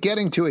really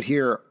getting to it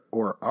here.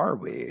 Or are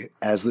we?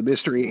 As the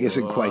mystery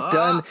isn't quite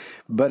done.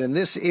 But in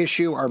this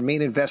issue, our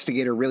main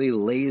investigator really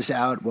lays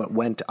out what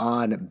went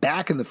on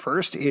back in the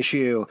first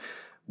issue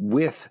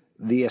with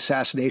the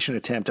assassination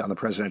attempt on the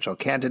presidential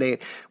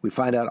candidate. We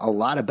find out a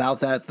lot about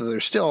that, though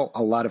there's still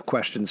a lot of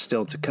questions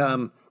still to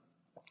come.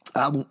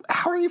 How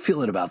are you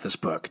feeling about this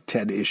book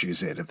 10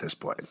 issues in at this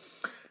point?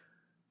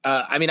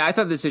 I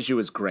thought this issue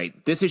was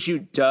great. This issue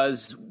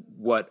does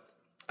what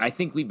I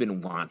think we've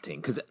been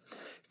wanting, because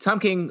Tom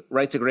King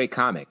writes a great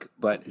comic,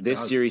 but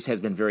this series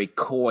has been very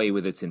coy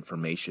with its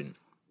information.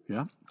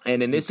 Yeah.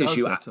 And in this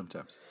issue,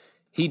 sometimes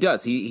he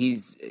does.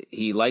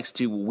 He likes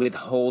to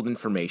withhold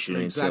information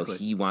until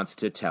he wants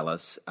to tell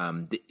us,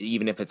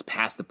 even if it's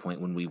past the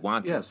point when we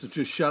want to. Yeah, so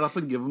just shut up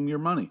and give him your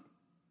money.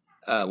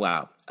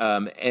 Wow.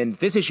 And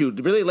this issue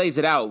really lays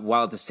it out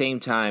while at the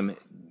same time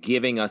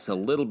giving us a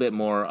little bit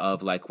more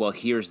of like, well,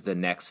 here's the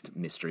next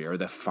mystery or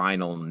the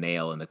final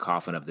nail in the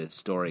coffin of this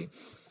story.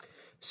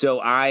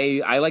 So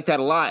I like that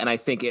a lot, and I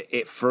think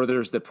it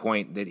furthers the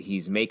point that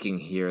he's making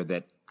here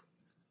that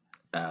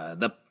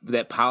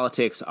that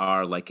politics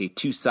are like a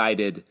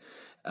two-sided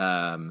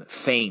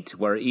feint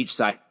where each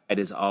side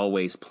is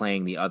always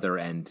playing the other,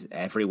 and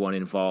everyone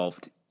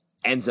involved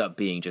ends up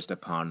being just a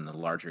pawn in the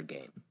larger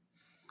game.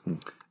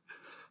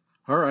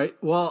 All right.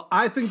 Well,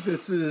 I think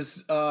this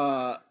is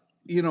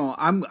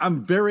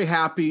I'm very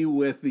happy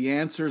with the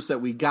answers that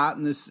we got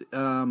in this.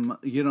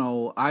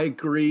 I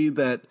agree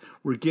that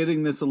we're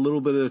getting this a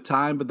little bit at a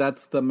time, but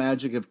that's the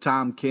magic of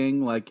Tom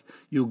King. Like,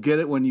 you'll get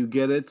it when you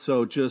get it.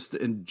 So just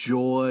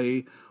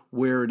enjoy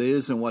where it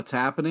is and what's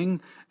happening.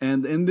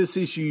 And in this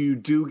issue, you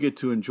do get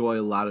to enjoy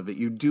a lot of it.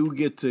 You do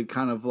get to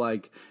kind of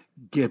like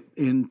get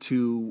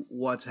into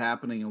what's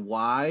happening and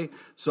why.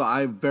 So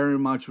I very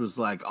much was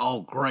like,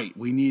 oh, great.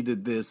 We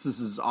needed this. This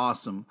is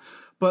awesome.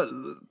 But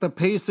the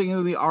pacing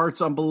of the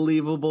art's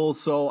unbelievable.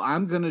 So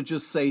I'm going to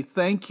just say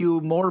thank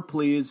you, more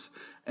please,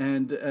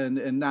 and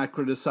not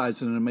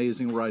criticize an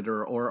amazing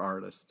writer or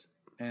artist.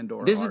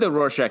 This is the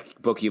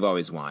Rorschach book you've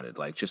always wanted.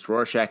 Like just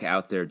Rorschach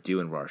out there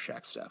doing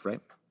Rorschach stuff,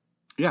 right?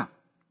 Yeah.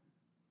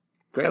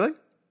 Really?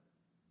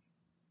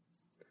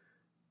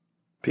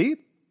 Pete?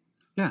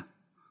 Yeah.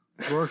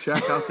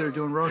 Rorschach out there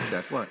doing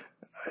Rorschach. What?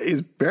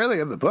 He's barely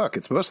in the book.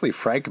 It's mostly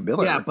Frank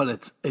Miller. Yeah,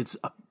 but it's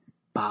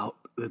about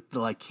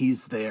like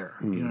he's there.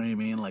 You know what I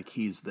mean? Like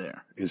he's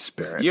there. His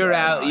spirit. You're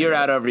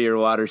out over your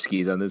water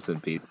skis on this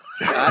one, Pete.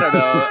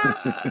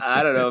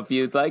 I don't know if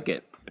you'd like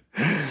it.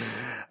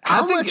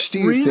 How much do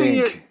you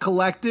think it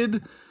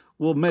collected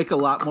will make a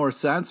lot more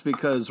sense,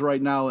 because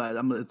right now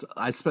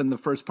I spend the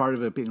first part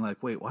of it being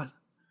like, wait, what?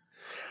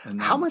 And then,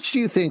 how much do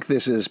you think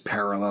this is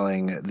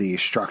paralleling the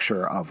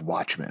structure of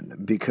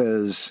Watchmen?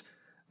 Because,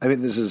 I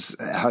mean, this is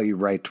how you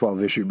write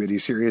 12-issue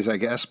miniseries, I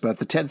guess, but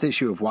the 10th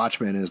issue of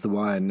Watchmen is the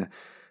one,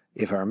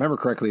 if I remember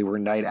correctly, where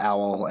Night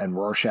Owl and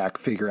Rorschach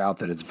figure out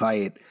that it's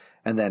Veidt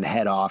and then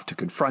head off to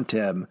confront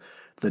him.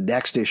 The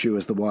next issue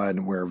is the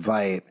one where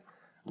Veidt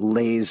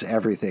lays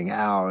everything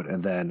out,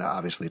 and then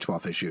obviously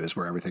 12th issue is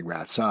where everything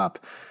wraps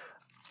up.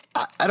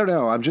 I don't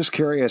know. I'm just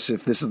curious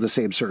if this is the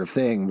same sort of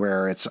thing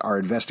where it's our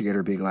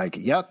investigator being like,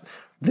 yep,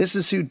 this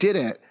is who did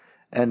it.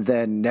 And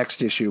then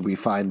next issue we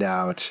find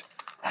out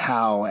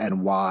how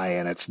and why,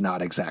 and it's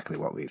not exactly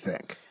what we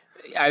think.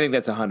 I think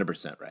that's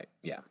 100% right.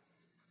 Yeah.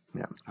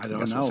 Yeah. I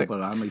don't know,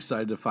 but I'm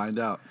excited to find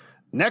out.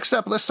 Next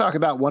up, let's talk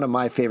about one of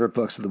my favorite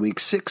books of the week,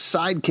 Six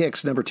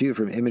Sidekicks, #2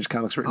 from Image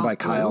Comics, written by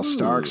Kyle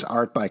Starks,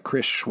 art by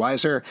Chris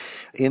Schweizer.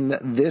 In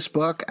this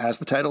book, as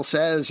the title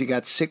says, you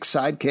got 6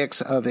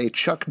 sidekicks of a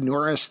Chuck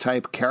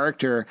Norris-type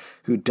character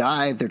who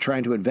died. They're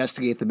trying to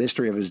investigate the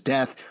mystery of his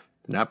death.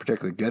 They're not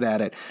particularly good at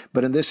it.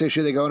 But in this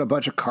issue, they go on a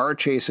bunch of car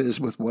chases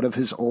with one of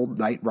his old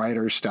Knight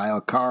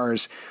Rider-style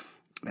cars.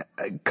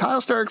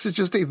 Kyle Starks is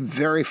just a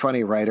very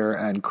funny writer,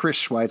 and Chris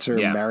Schweitzer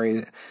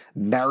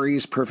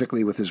marries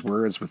perfectly with his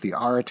words, with the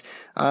art.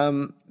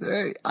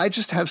 I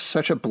just have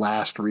such a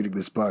blast reading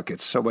this book.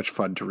 It's so much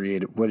fun to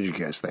read. What did you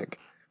guys think?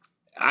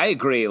 I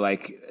agree.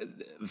 Like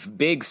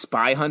big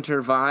Spy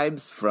Hunter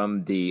vibes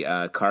from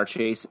the car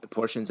chase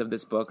portions of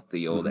this book,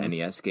 the old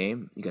NES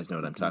game. You guys know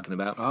what I'm talking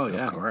about? Oh,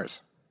 yeah. Of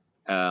course.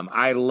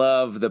 I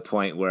love the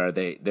point where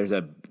there's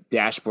a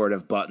dashboard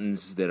of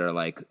buttons that are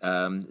like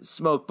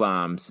smoke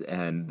bombs,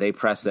 and they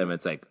press them.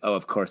 It's like, oh,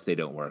 of course they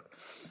don't work.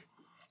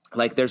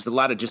 Like there's a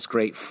lot of just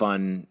great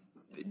fun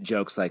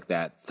jokes like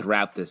that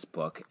throughout this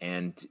book,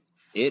 and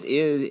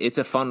it's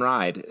a fun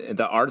ride.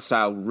 The art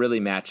style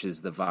really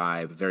matches the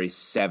vibe, very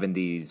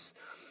 70s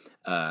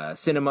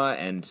cinema,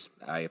 and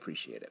I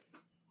appreciate it.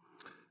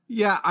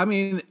 Yeah, I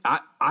mean,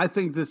 I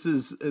think this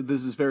is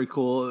very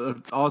cool. It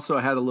also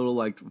had a little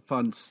like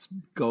fun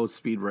Go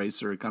Speed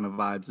Racer kind of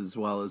vibes as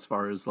well, as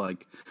far as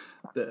like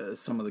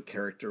some of the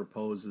character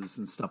poses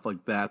and stuff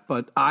like that.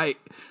 But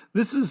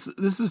this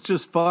is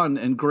just fun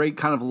and great,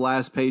 kind of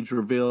last page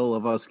reveal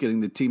of us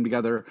getting the team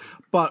together.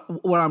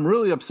 But what I'm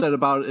really upset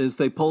about is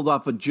they pulled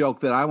off a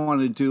joke that I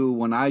wanted to do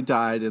when I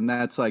died, and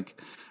that's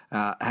like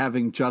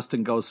having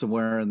Justin go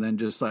somewhere and then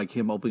just like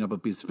him opening up a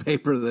piece of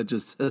paper that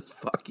just says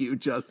 "fuck you,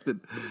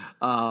 Justin."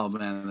 Oh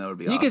man, that would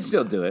be awesome. You can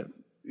still do it.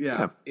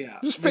 Yeah.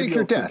 Just fake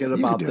your death. Forget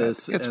about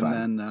this, it's and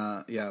fine.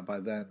 then by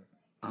then.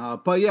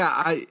 But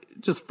yeah,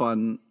 just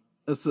fun.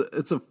 It's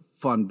a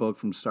fun book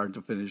from start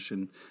to finish,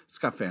 and it's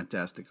got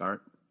fantastic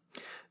art.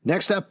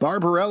 Next up,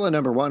 Barbarella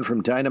 #1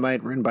 from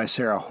Dynamite, written by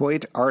Sarah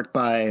Hoyt, art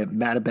by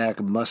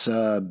Madabek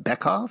Musa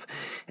Bekov.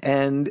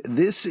 And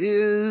this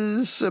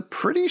is a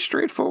pretty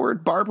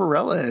straightforward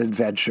Barbarella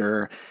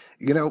adventure.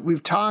 You know,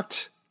 we've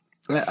talked,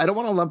 I don't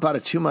want to lump out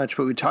it too much,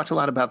 but we talked a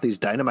lot about these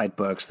Dynamite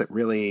books that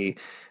really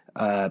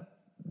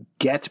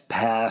get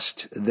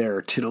past their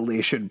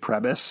titillation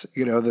premise,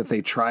 you know, that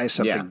they try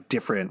something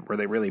different, where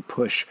they really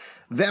push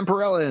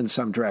Vampirella in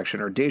some direction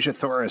or Deja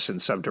Thoris in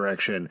some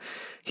direction.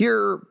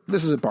 Here,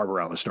 this is a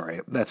Barbarella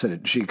story. That's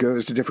it. She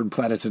goes to different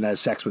planets and has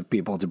sex with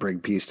people to bring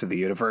peace to the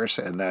universe,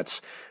 and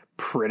that's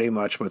pretty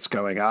much what's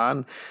going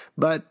on.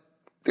 But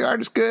the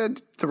art is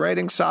good. The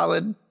writing's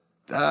solid.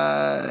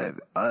 Yeah.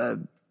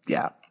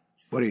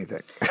 What do you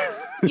think?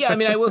 Yeah, I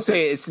mean, I will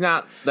say it's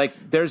not like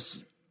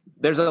there's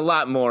a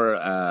lot more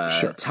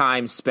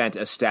time spent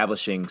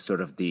establishing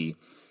sort of the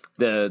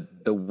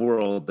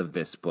world of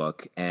this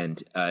book,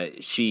 and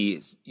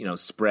she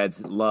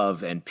spreads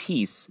love and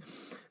peace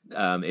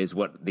is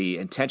what the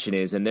intention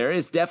is, and there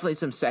is definitely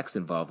some sex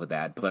involved with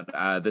that. But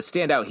the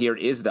standout here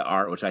is the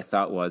art, which I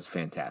thought was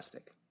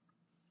fantastic.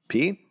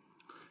 Pete?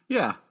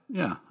 Yeah.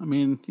 I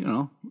mean,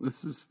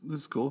 this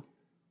is cool.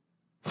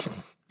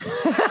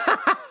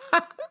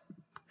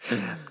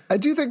 I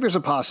do think there's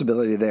a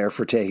possibility there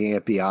for taking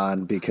it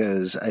beyond,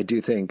 because I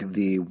do think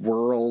the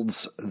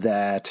worlds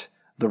that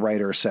the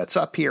writer sets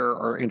up here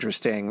are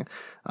interesting,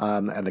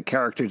 and the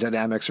character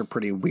dynamics are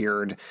pretty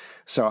weird.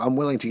 So I'm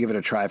willing to give it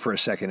a try for a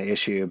second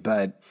issue,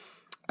 but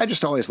I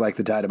just always like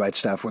the Dynamite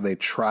stuff where they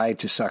try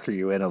to sucker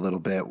you in a little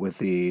bit with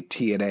the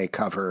TNA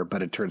cover,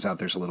 but it turns out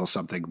there's a little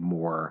something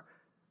more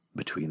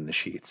between the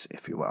sheets,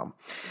 if you will.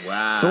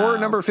 Wow. Thor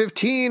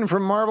 #15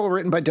 from Marvel,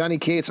 written by Donny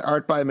Cates,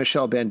 art by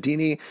Michelle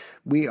Bandini.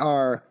 We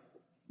are,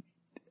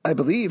 I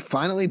believe,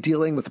 finally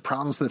dealing with the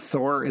problems that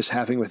Thor is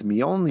having with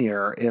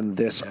Mjolnir in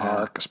this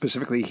arc.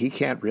 Specifically, he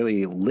can't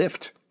really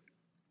lift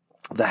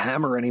the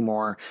hammer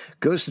anymore.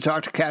 Goes to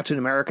talk to Captain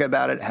America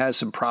about it, has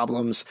some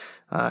problems,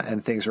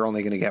 and things are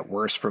only going to get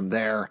worse from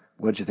there.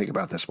 What did you think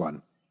about this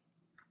one?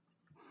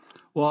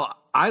 Well,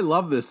 I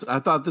love this. I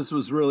thought this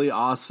was really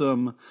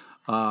awesome.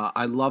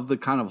 I love the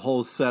kind of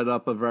whole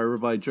setup of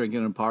everybody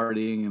drinking and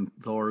partying and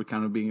Thor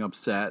kind of being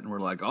upset. And we're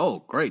like,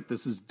 oh, great.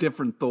 This is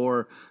different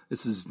Thor.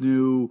 This is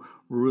new.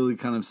 We're really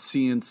kind of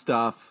seeing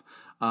stuff.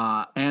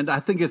 And I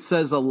think it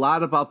says a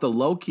lot about the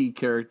Loki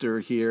character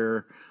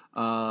here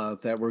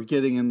that we're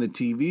getting in the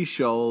TV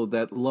show,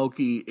 that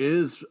Loki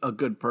is a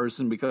good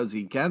person because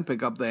he can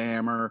pick up the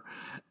hammer.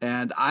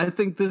 And I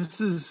think this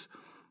is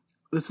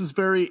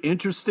very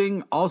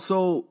interesting.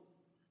 Also,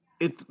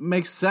 it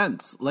makes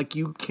sense. Like,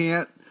 you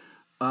can't,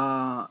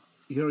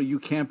 you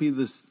can't be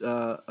this,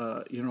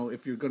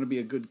 if you're going to be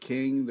a good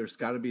king, there's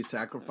got to be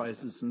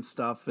sacrifices and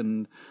stuff.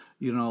 And,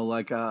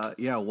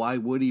 why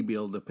would he be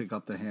able to pick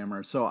up the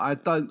hammer? So I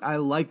thought, I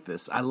like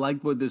this. I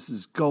like where this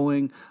is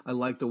going. I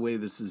like the way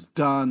this is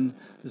done.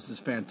 This is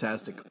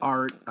fantastic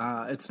art.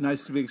 It's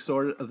nice to be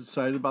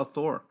excited about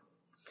Thor.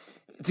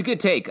 It's a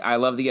good take. I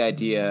love the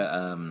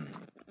idea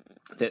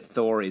that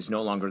Thor is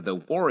no longer the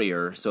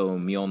warrior, so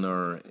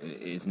Mjolnir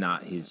is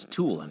not his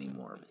tool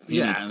anymore.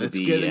 He needs to it's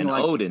be getting an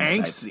like Odin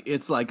angsty. type.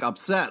 It's like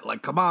upset.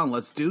 Like, come on,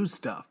 let's do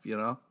stuff.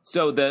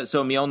 So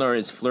Mjolnir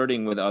is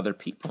flirting with other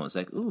people. It's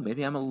like, ooh,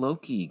 maybe I'm a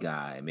Loki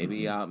guy.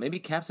 Maybe maybe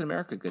Captain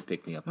America could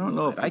pick me up. I don't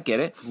know. I get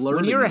it.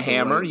 When you're a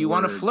hammer, you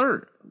want to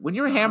flirt. When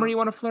you're a hammer, you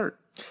want to flirt.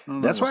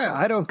 That's why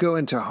I don't go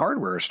into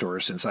hardware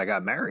stores since I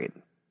got married.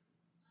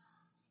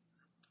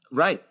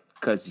 Right.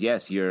 Because,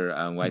 yes, your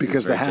wife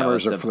because is very the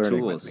hammers jealous are of flirting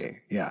tools. with me.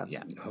 Yeah.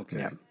 Yeah. Okay.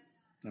 Yeah.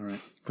 All right.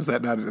 Was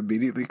that not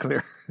immediately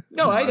clear?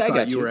 No, I thought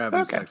got you you. were having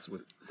Okay. sex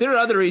with. There are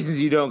other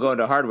reasons you don't go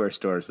into hardware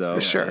stores, though.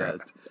 Sure. Yeah,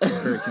 it's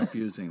very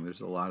confusing.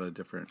 There's a lot of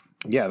different.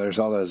 Yeah, there's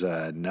all those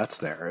nuts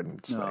there, and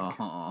it's like,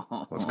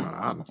 what's going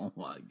on? Oh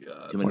my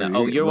god!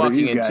 You're what are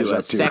walking you guys into a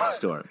up to? sex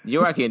store.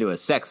 You're walking into a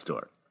sex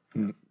store.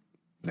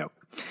 No.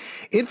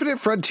 Infinite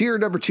Frontier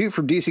 #2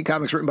 from DC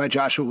Comics, written by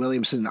Joshua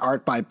Williamson,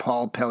 art by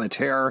Paul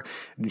Pelletier,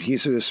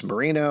 Jesus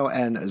Marino,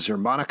 and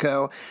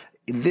Zermanico.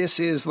 This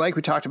is, like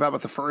we talked about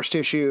with the first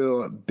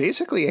issue,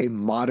 basically a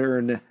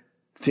modern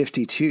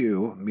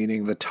 52,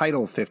 meaning the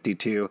title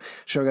 52,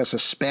 showing us a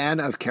span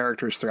of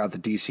characters throughout the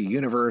DC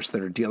universe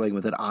that are dealing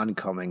with an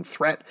oncoming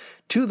threat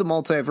to the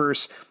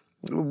multiverse.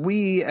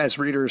 We, as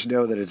readers,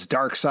 know that it's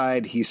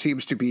Darkseid. He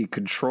seems to be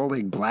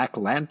controlling Black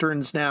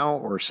Lanterns now,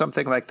 or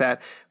something like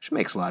that, which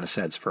makes a lot of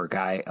sense for a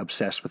guy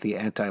obsessed with the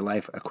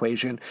anti-life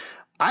equation.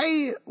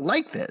 I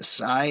like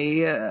this.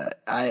 I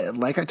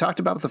like I talked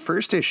about with the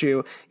first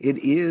issue, it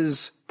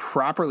is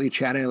properly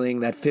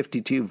channeling that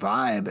 52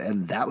 vibe,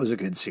 and that was a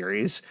good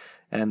series.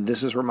 And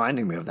this is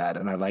reminding me of that,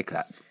 and I like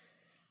that.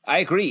 I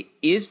agree.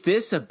 Is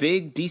this a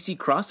big DC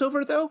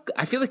crossover, though?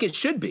 I feel like it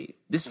should be.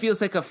 This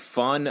feels like a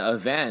fun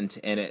event,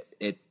 and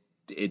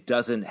it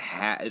doesn't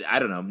have... I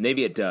don't know.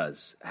 Maybe it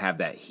does have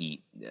that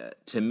heat.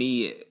 To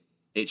me,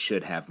 it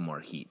should have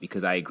more heat,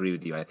 because I agree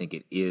with you. I think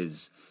it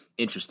is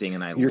interesting,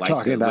 and You're like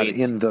talking the about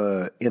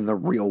way in the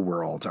real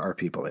world. Are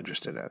people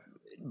interested in it?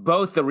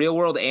 both the real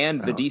world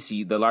and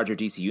the larger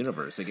DC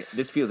universe. Like,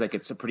 this feels like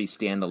it's a pretty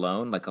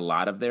standalone, like a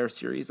lot of their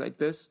series like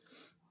this.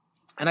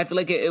 And I feel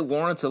like it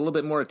warrants a little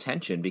bit more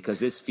attention, because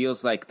this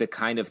feels like the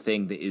kind of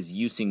thing that is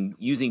using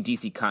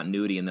DC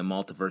continuity in the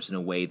multiverse in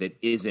a way that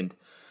isn't,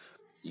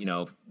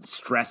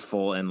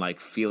 stressful and like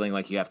feeling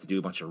like you have to do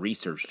a bunch of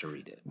research to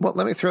read it. Well,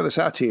 let me throw this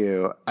out to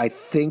you. I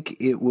think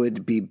it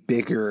would be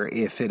bigger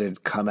if it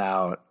had come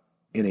out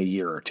in a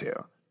year or two,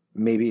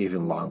 maybe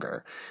even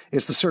longer.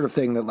 It's the sort of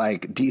thing that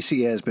like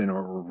DC has been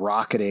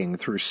rocketing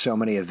through so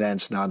many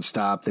events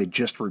nonstop. They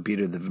just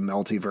rebooted the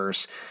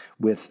multiverse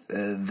with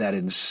that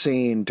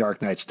insane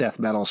Dark Knight's Death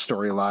Metal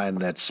storyline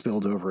that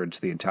spilled over into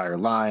the entire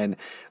line.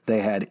 They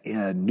had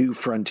Infinite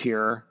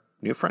Frontier?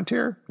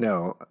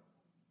 No,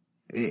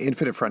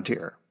 Infinite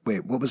Frontier.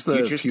 Wait, what was the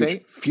Future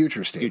State?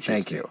 Future State. Future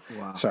Thank State. you.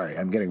 Wow. Sorry,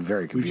 I'm getting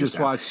very We confused. just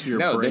now. watched your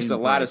No, brain there's a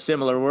lot of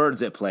similar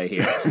words at play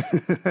here.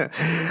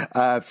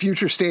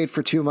 Future State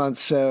for 2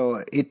 months.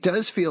 So it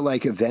does feel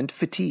like event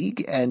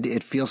fatigue, and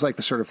it feels like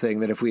the sort of thing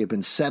that if we had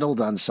been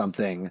settled on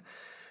something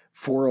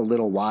for a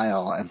little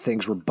while and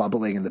things were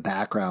bubbling in the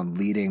background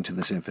leading to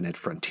this Infinite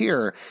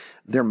Frontier,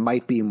 there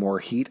might be more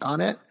heat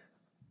on it,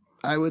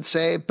 I would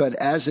say. But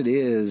as it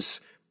is,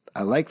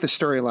 I like the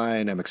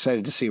storyline. I'm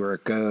excited to see where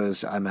it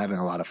goes. I'm having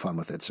a lot of fun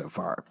with it so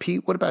far.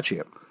 Pete, what about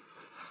you?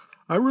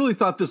 I really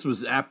thought this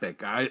was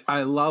epic.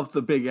 I love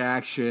the big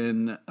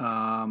action,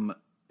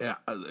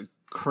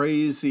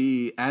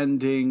 crazy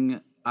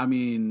ending. I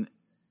mean,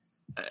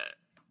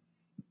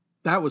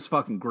 that was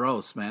fucking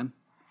gross, man.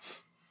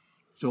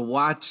 To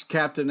watch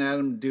Captain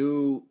Atom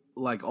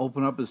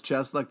open up his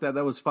chest like that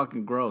was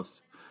fucking gross.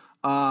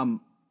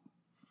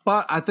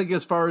 But I think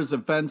as far as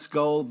events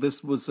go,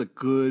 this was a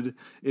good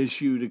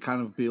issue to kind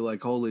of be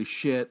like, holy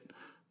shit,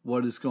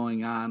 what is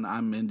going on,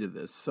 I'm into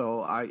this.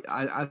 So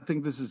I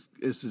think this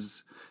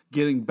is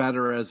getting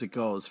better as it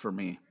goes for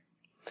me.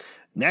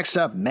 Next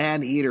up,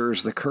 Man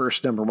Eaters, The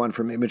Curse, #1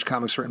 from Image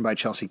Comics, written by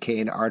Chelsea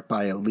Kane, art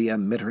by Leah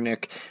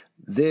Mitternick.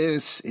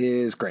 This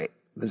is great.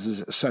 This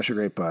is such a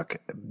great book.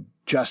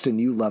 Justin,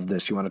 you love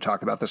this. You want to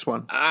talk about this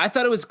one? I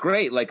thought it was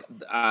great. Like,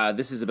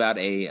 this is about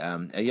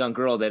a young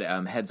girl that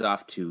heads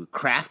off to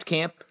craft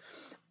camp,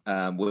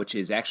 which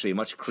is actually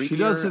much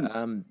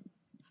creepier.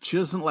 She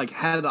doesn't like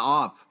head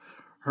off.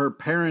 Her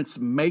parents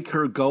make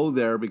her go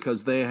there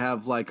because they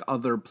have like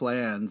other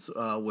plans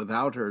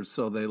without her.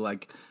 So they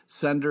like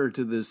send her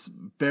to this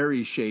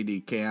very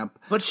shady camp.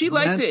 But she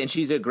likes it, and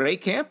she's a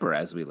great camper,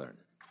 as we learn.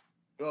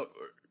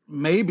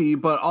 Maybe,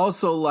 but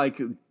also like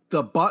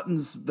the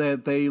buttons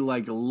that they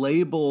like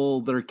label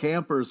their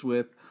campers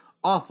with,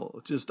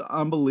 awful, just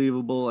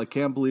unbelievable. I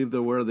can't believe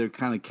they're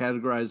kind of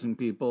categorizing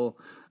people.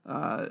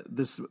 I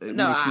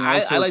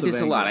like this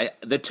a lot.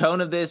 The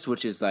tone of this,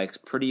 which is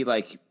like pretty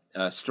like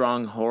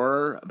strong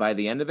horror by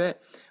the end of it,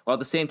 while at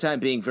the same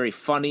time being very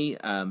funny,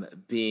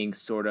 being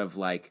sort of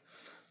like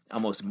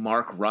almost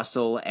Mark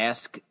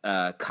Russell-esque,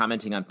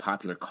 commenting on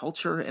popular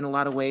culture in a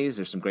lot of ways.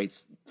 There's some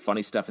great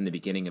funny stuff in the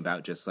beginning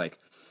about just like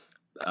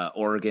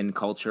Oregon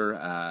culture.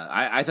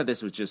 I thought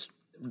this was just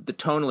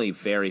tonally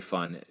very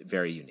fun,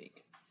 very unique.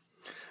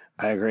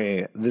 I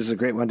agree. This is a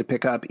great one to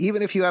pick up.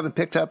 Even if you haven't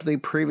picked up the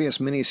previous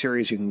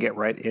miniseries, you can get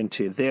right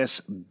into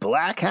this.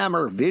 Black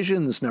Hammer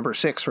Visions,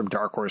 #6 from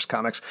Dark Horse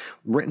Comics,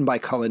 written by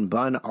Cullen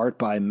Bunn, art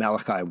by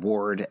Malachi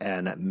Ward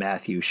and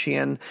Matthew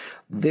Sheehan.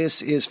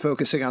 This is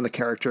focusing on the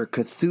character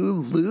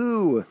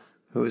Cthulhu,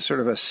 who is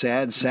sort of a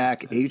sad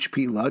sack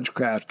H.P.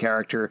 Lovecraft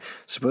character,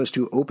 supposed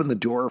to open the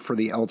door for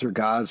the elder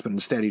gods, but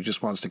instead he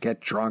just wants to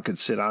get drunk and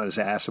sit on his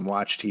ass and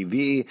watch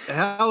TV.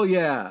 Hell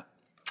yeah.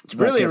 It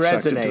really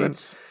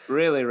resonates.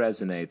 Really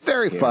resonates.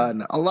 Very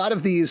fun. A lot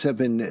of these have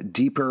been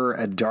deeper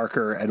and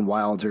darker and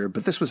wilder,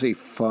 but this was a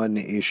fun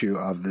issue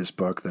of this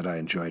book that I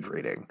enjoyed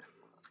reading.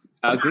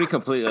 I agree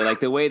completely. Like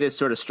the way this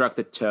sort of struck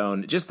the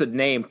tone, just the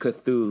name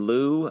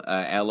Cthulhu,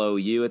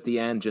 L-O-U at the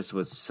end, just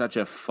was such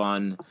a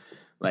fun,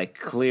 like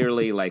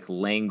clearly like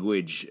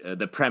language.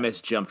 The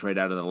premise jumped right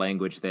out of the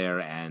language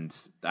there, and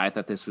I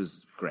thought this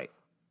was great.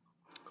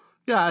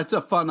 Yeah, it's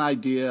a fun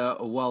idea,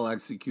 well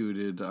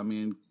executed. I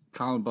mean,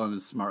 Colin Bunn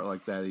is smart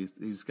like that.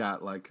 He's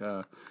got like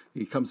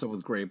he comes up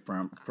with great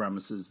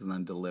premises and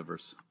then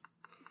delivers.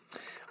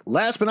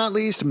 Last but not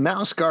least,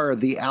 Mouse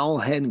Guard, the Owl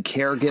Hen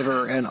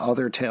Caregiver, and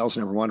Other Tales,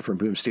 #1 from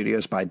Boom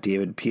Studios by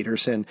David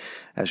Peterson.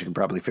 As you can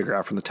probably figure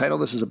out from the title,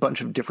 this is a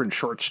bunch of different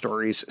short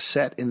stories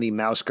set in the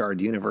Mouse Guard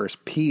universe.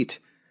 Pete,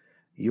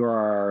 you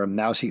are a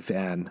Mousy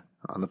fan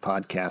on the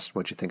podcast.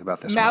 What'd you think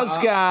about this Mouse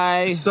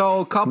guy.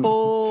 So a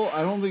couple,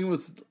 I don't think it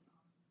was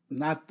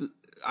not the,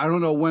 I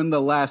don't know when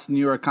the last New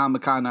York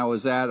Comic Con I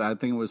was at. I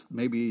think it was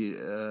maybe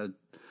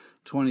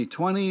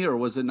 2020 or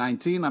was it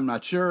 19? I'm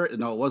not sure.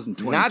 No, it wasn't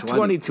 2020. Not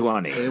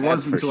 2020. It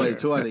wasn't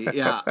 2020. Sure.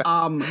 Yeah.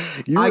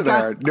 You were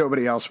there.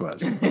 Nobody else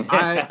was.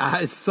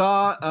 I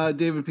saw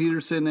David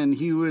Peterson, and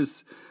he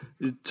was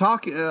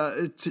talking,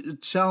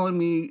 telling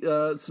me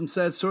some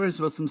sad stories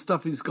about some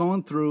stuff he's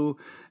going through,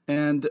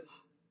 and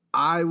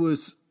I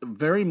was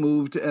very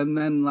moved. And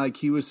then, like,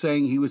 he was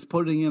saying he was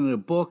putting it in a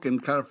book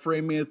and kind of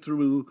framing it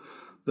through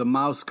the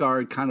Mouse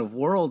Guard kind of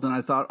world. And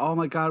I thought, oh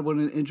my God, what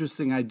an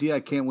interesting idea. I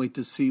can't wait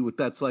to see what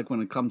that's like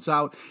when it comes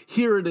out.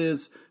 Here it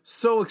is.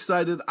 So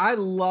excited. I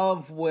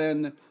love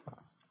when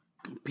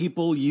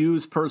people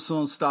use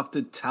personal stuff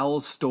to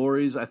tell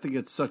stories. I think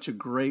it's such a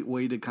great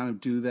way to kind of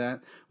do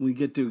that. We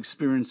get to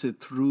experience it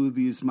through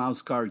these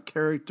Mouse Guard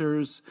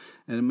characters,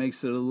 and it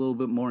makes it a little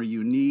bit more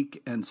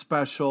unique and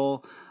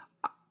special.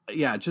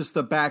 Yeah, just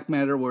the back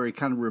matter where he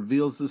kind of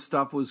reveals this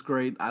stuff was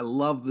great. I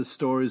love the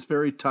stories,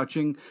 very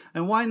touching.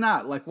 And why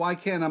not? Like, why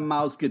can't a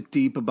mouse get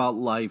deep about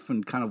life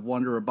and kind of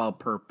wonder about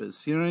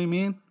purpose? You know what I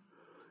mean?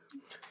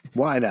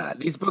 Why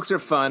not? These books are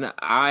fun.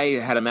 I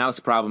had a mouse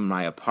problem in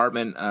my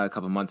apartment a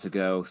couple months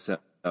ago, so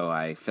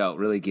I felt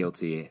really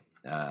guilty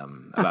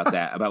about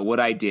that, about what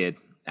I did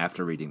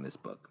after reading this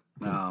book.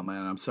 Oh,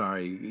 man, I'm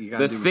sorry. You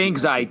the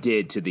things I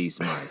did to these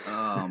mice.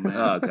 Oh, man.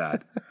 Oh,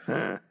 God.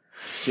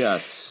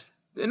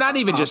 Not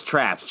even just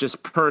traps,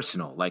 just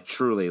personal, like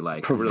truly,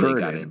 like really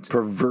got into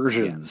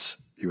perversions.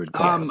 Yeah. You would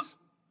call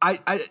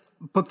it.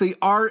 But the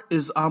art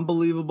is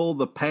unbelievable.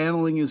 The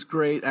paneling is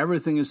great.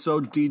 Everything is so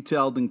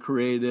detailed and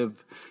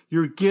creative.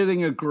 You're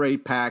getting a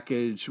great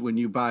package when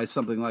you buy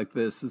something like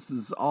this. This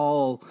is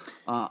all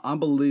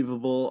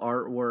unbelievable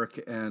artwork,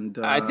 and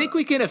I think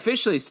we can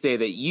officially say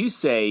that you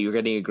say you're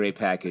getting a great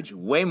package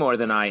way more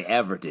than I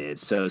ever did.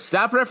 So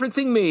stop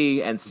referencing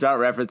me and start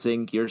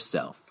referencing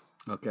yourself.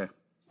 Okay.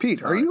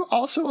 Pete, are you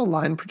also a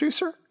line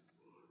producer?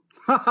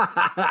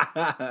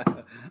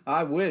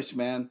 I wish,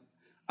 man.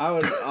 I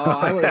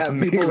would have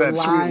people that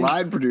sweet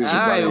line producer.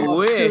 I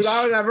wish. Dude,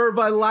 I would have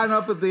everybody line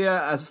up at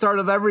the start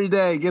of every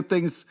day, get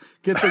things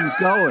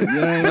going. You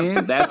know what I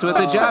mean? That's what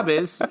the job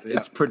is.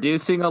 It's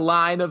producing a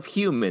line of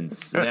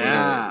humans.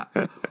 Yeah.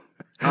 But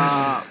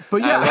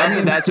yeah, I love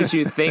that that's what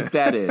you think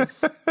that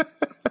is.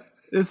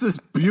 This is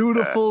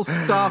beautiful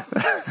stuff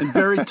and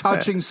very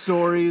touching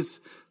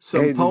stories.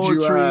 Some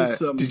poetry.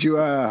 Did you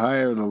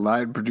hire the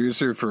line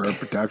producer for our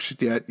production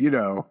yet? You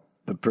know,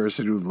 the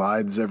person who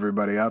lines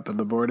everybody up in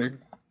the morning.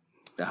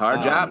 A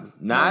hard job.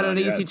 Not an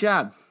easy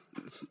job.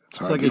 It's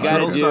hard. like You got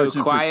to do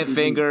sergeant quiet for TV.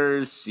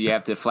 fingers. You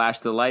have to flash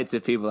the lights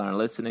if people aren't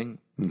listening.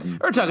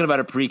 We're talking about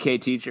a pre-K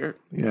teacher.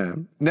 Yeah.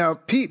 Now,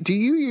 Pete, do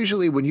you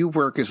usually, when you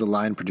work as a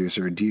line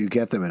producer, do you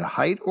get them in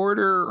height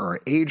order or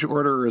age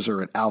order, or is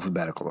there an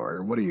alphabetical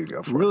order? What do you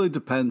go for? Really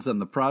depends on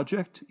the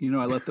project. You know,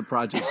 I let the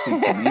project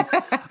speak to me.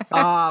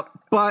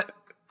 But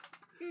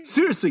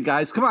seriously,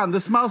 guys, come on.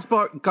 This Mouse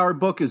Guard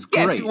book is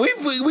great. Yes, we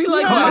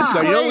like Mouse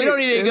Guard. We don't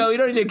need to go. You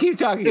don't need to keep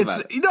talking about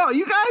it. You know,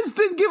 you guys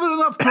didn't give it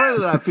enough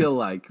credit, I feel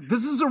like.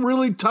 This is a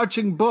really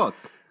touching book.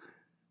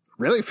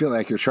 Really feel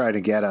like you're trying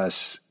to get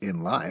us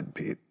in line,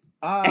 Pete.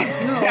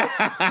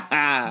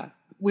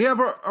 We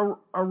have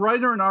a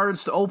writer and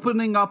artist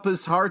opening up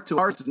his heart to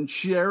us and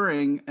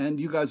sharing, and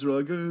you guys are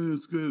like, oh,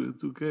 it's good,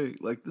 it's okay.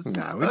 Like, this is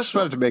No, special. we just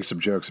wanted to make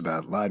some jokes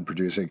about line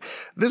producing.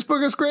 This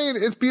book is great.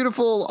 It's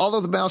beautiful. All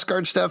of the Mouse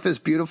Guard stuff is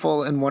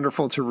beautiful and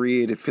wonderful to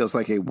read. It feels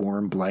like a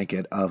warm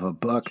blanket of a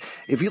book.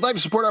 If you'd like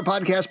to support our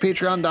podcast,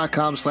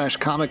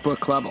 patreon.com/Comic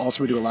Book Club.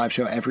 Also, we do a live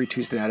show every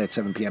Tuesday night at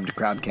 7 p.m. to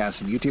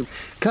Crowdcast and YouTube.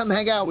 Come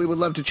hang out. We would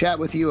love to chat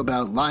with you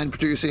about line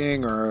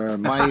producing or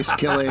mice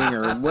killing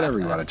or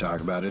whatever you want to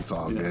talk about. It's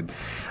all good.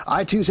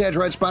 iTunes,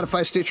 Android,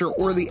 Spotify, Stitcher,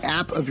 or the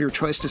app of your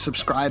choice to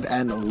subscribe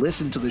and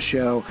listen to the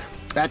show.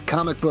 At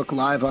Comic Book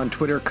Live on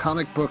Twitter,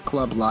 Comic Book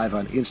Club Live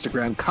on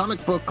Instagram,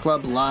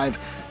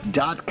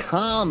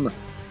 comicbookclublive.com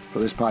for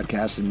this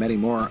podcast and many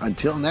more.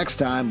 Until next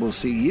time, we'll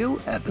see you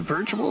at the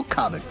virtual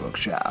comic book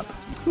shop.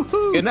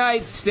 Good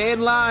night. Stay in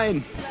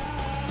line.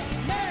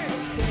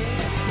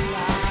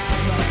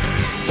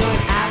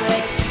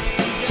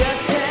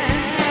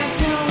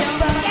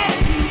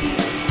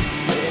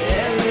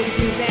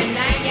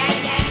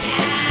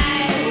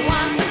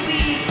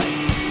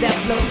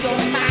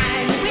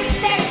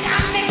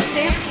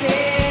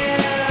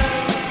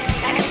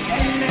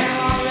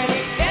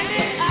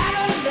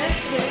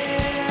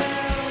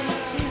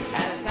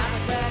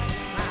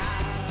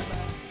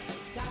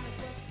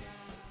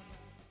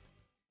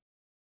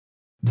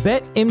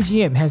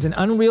 BetMGM has an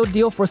unreal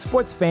deal for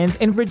sports fans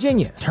in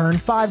Virginia. Turn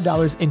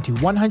 $5 into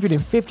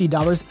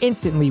 $150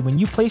 instantly when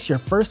you place your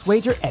first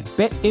wager at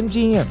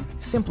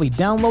BetMGM. Simply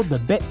download the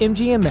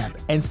BetMGM app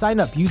and sign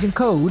up using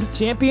code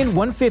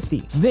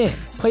Champion150. Then,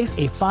 place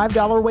a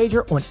 $5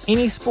 wager on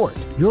any sport.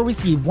 You'll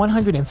receive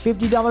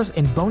 $150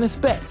 in bonus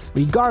bets,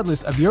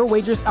 regardless of your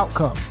wager's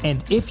outcome.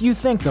 And if you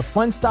think the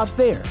fun stops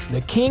there, the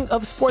king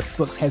of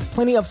sportsbooks has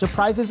plenty of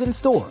surprises in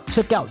store.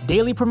 Check out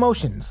daily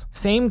promotions,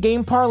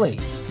 same-game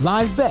parlays,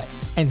 live bets,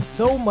 and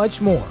so much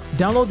more.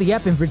 Download the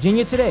app in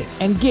Virginia today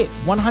and get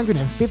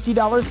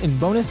 $150 in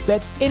bonus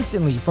bets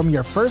instantly from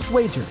your first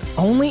wager.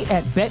 Only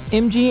at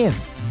BetMGM.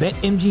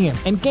 BetMGM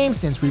and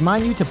GameSense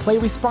remind you to play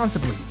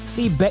responsibly.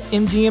 See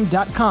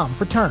BetMGM.com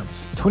for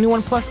terms.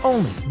 21 plus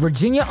only.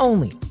 Virginia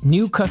only.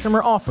 New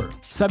customer offer.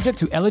 Subject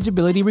to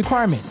eligibility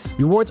requirements.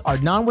 Rewards are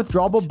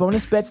non-withdrawable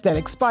bonus bets that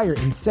expire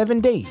in 7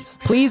 days.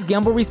 Please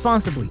gamble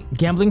responsibly.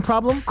 Gambling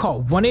problem?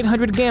 Call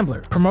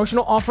 1-800-GAMBLER.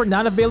 Promotional offer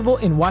not available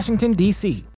in Washington, D.C.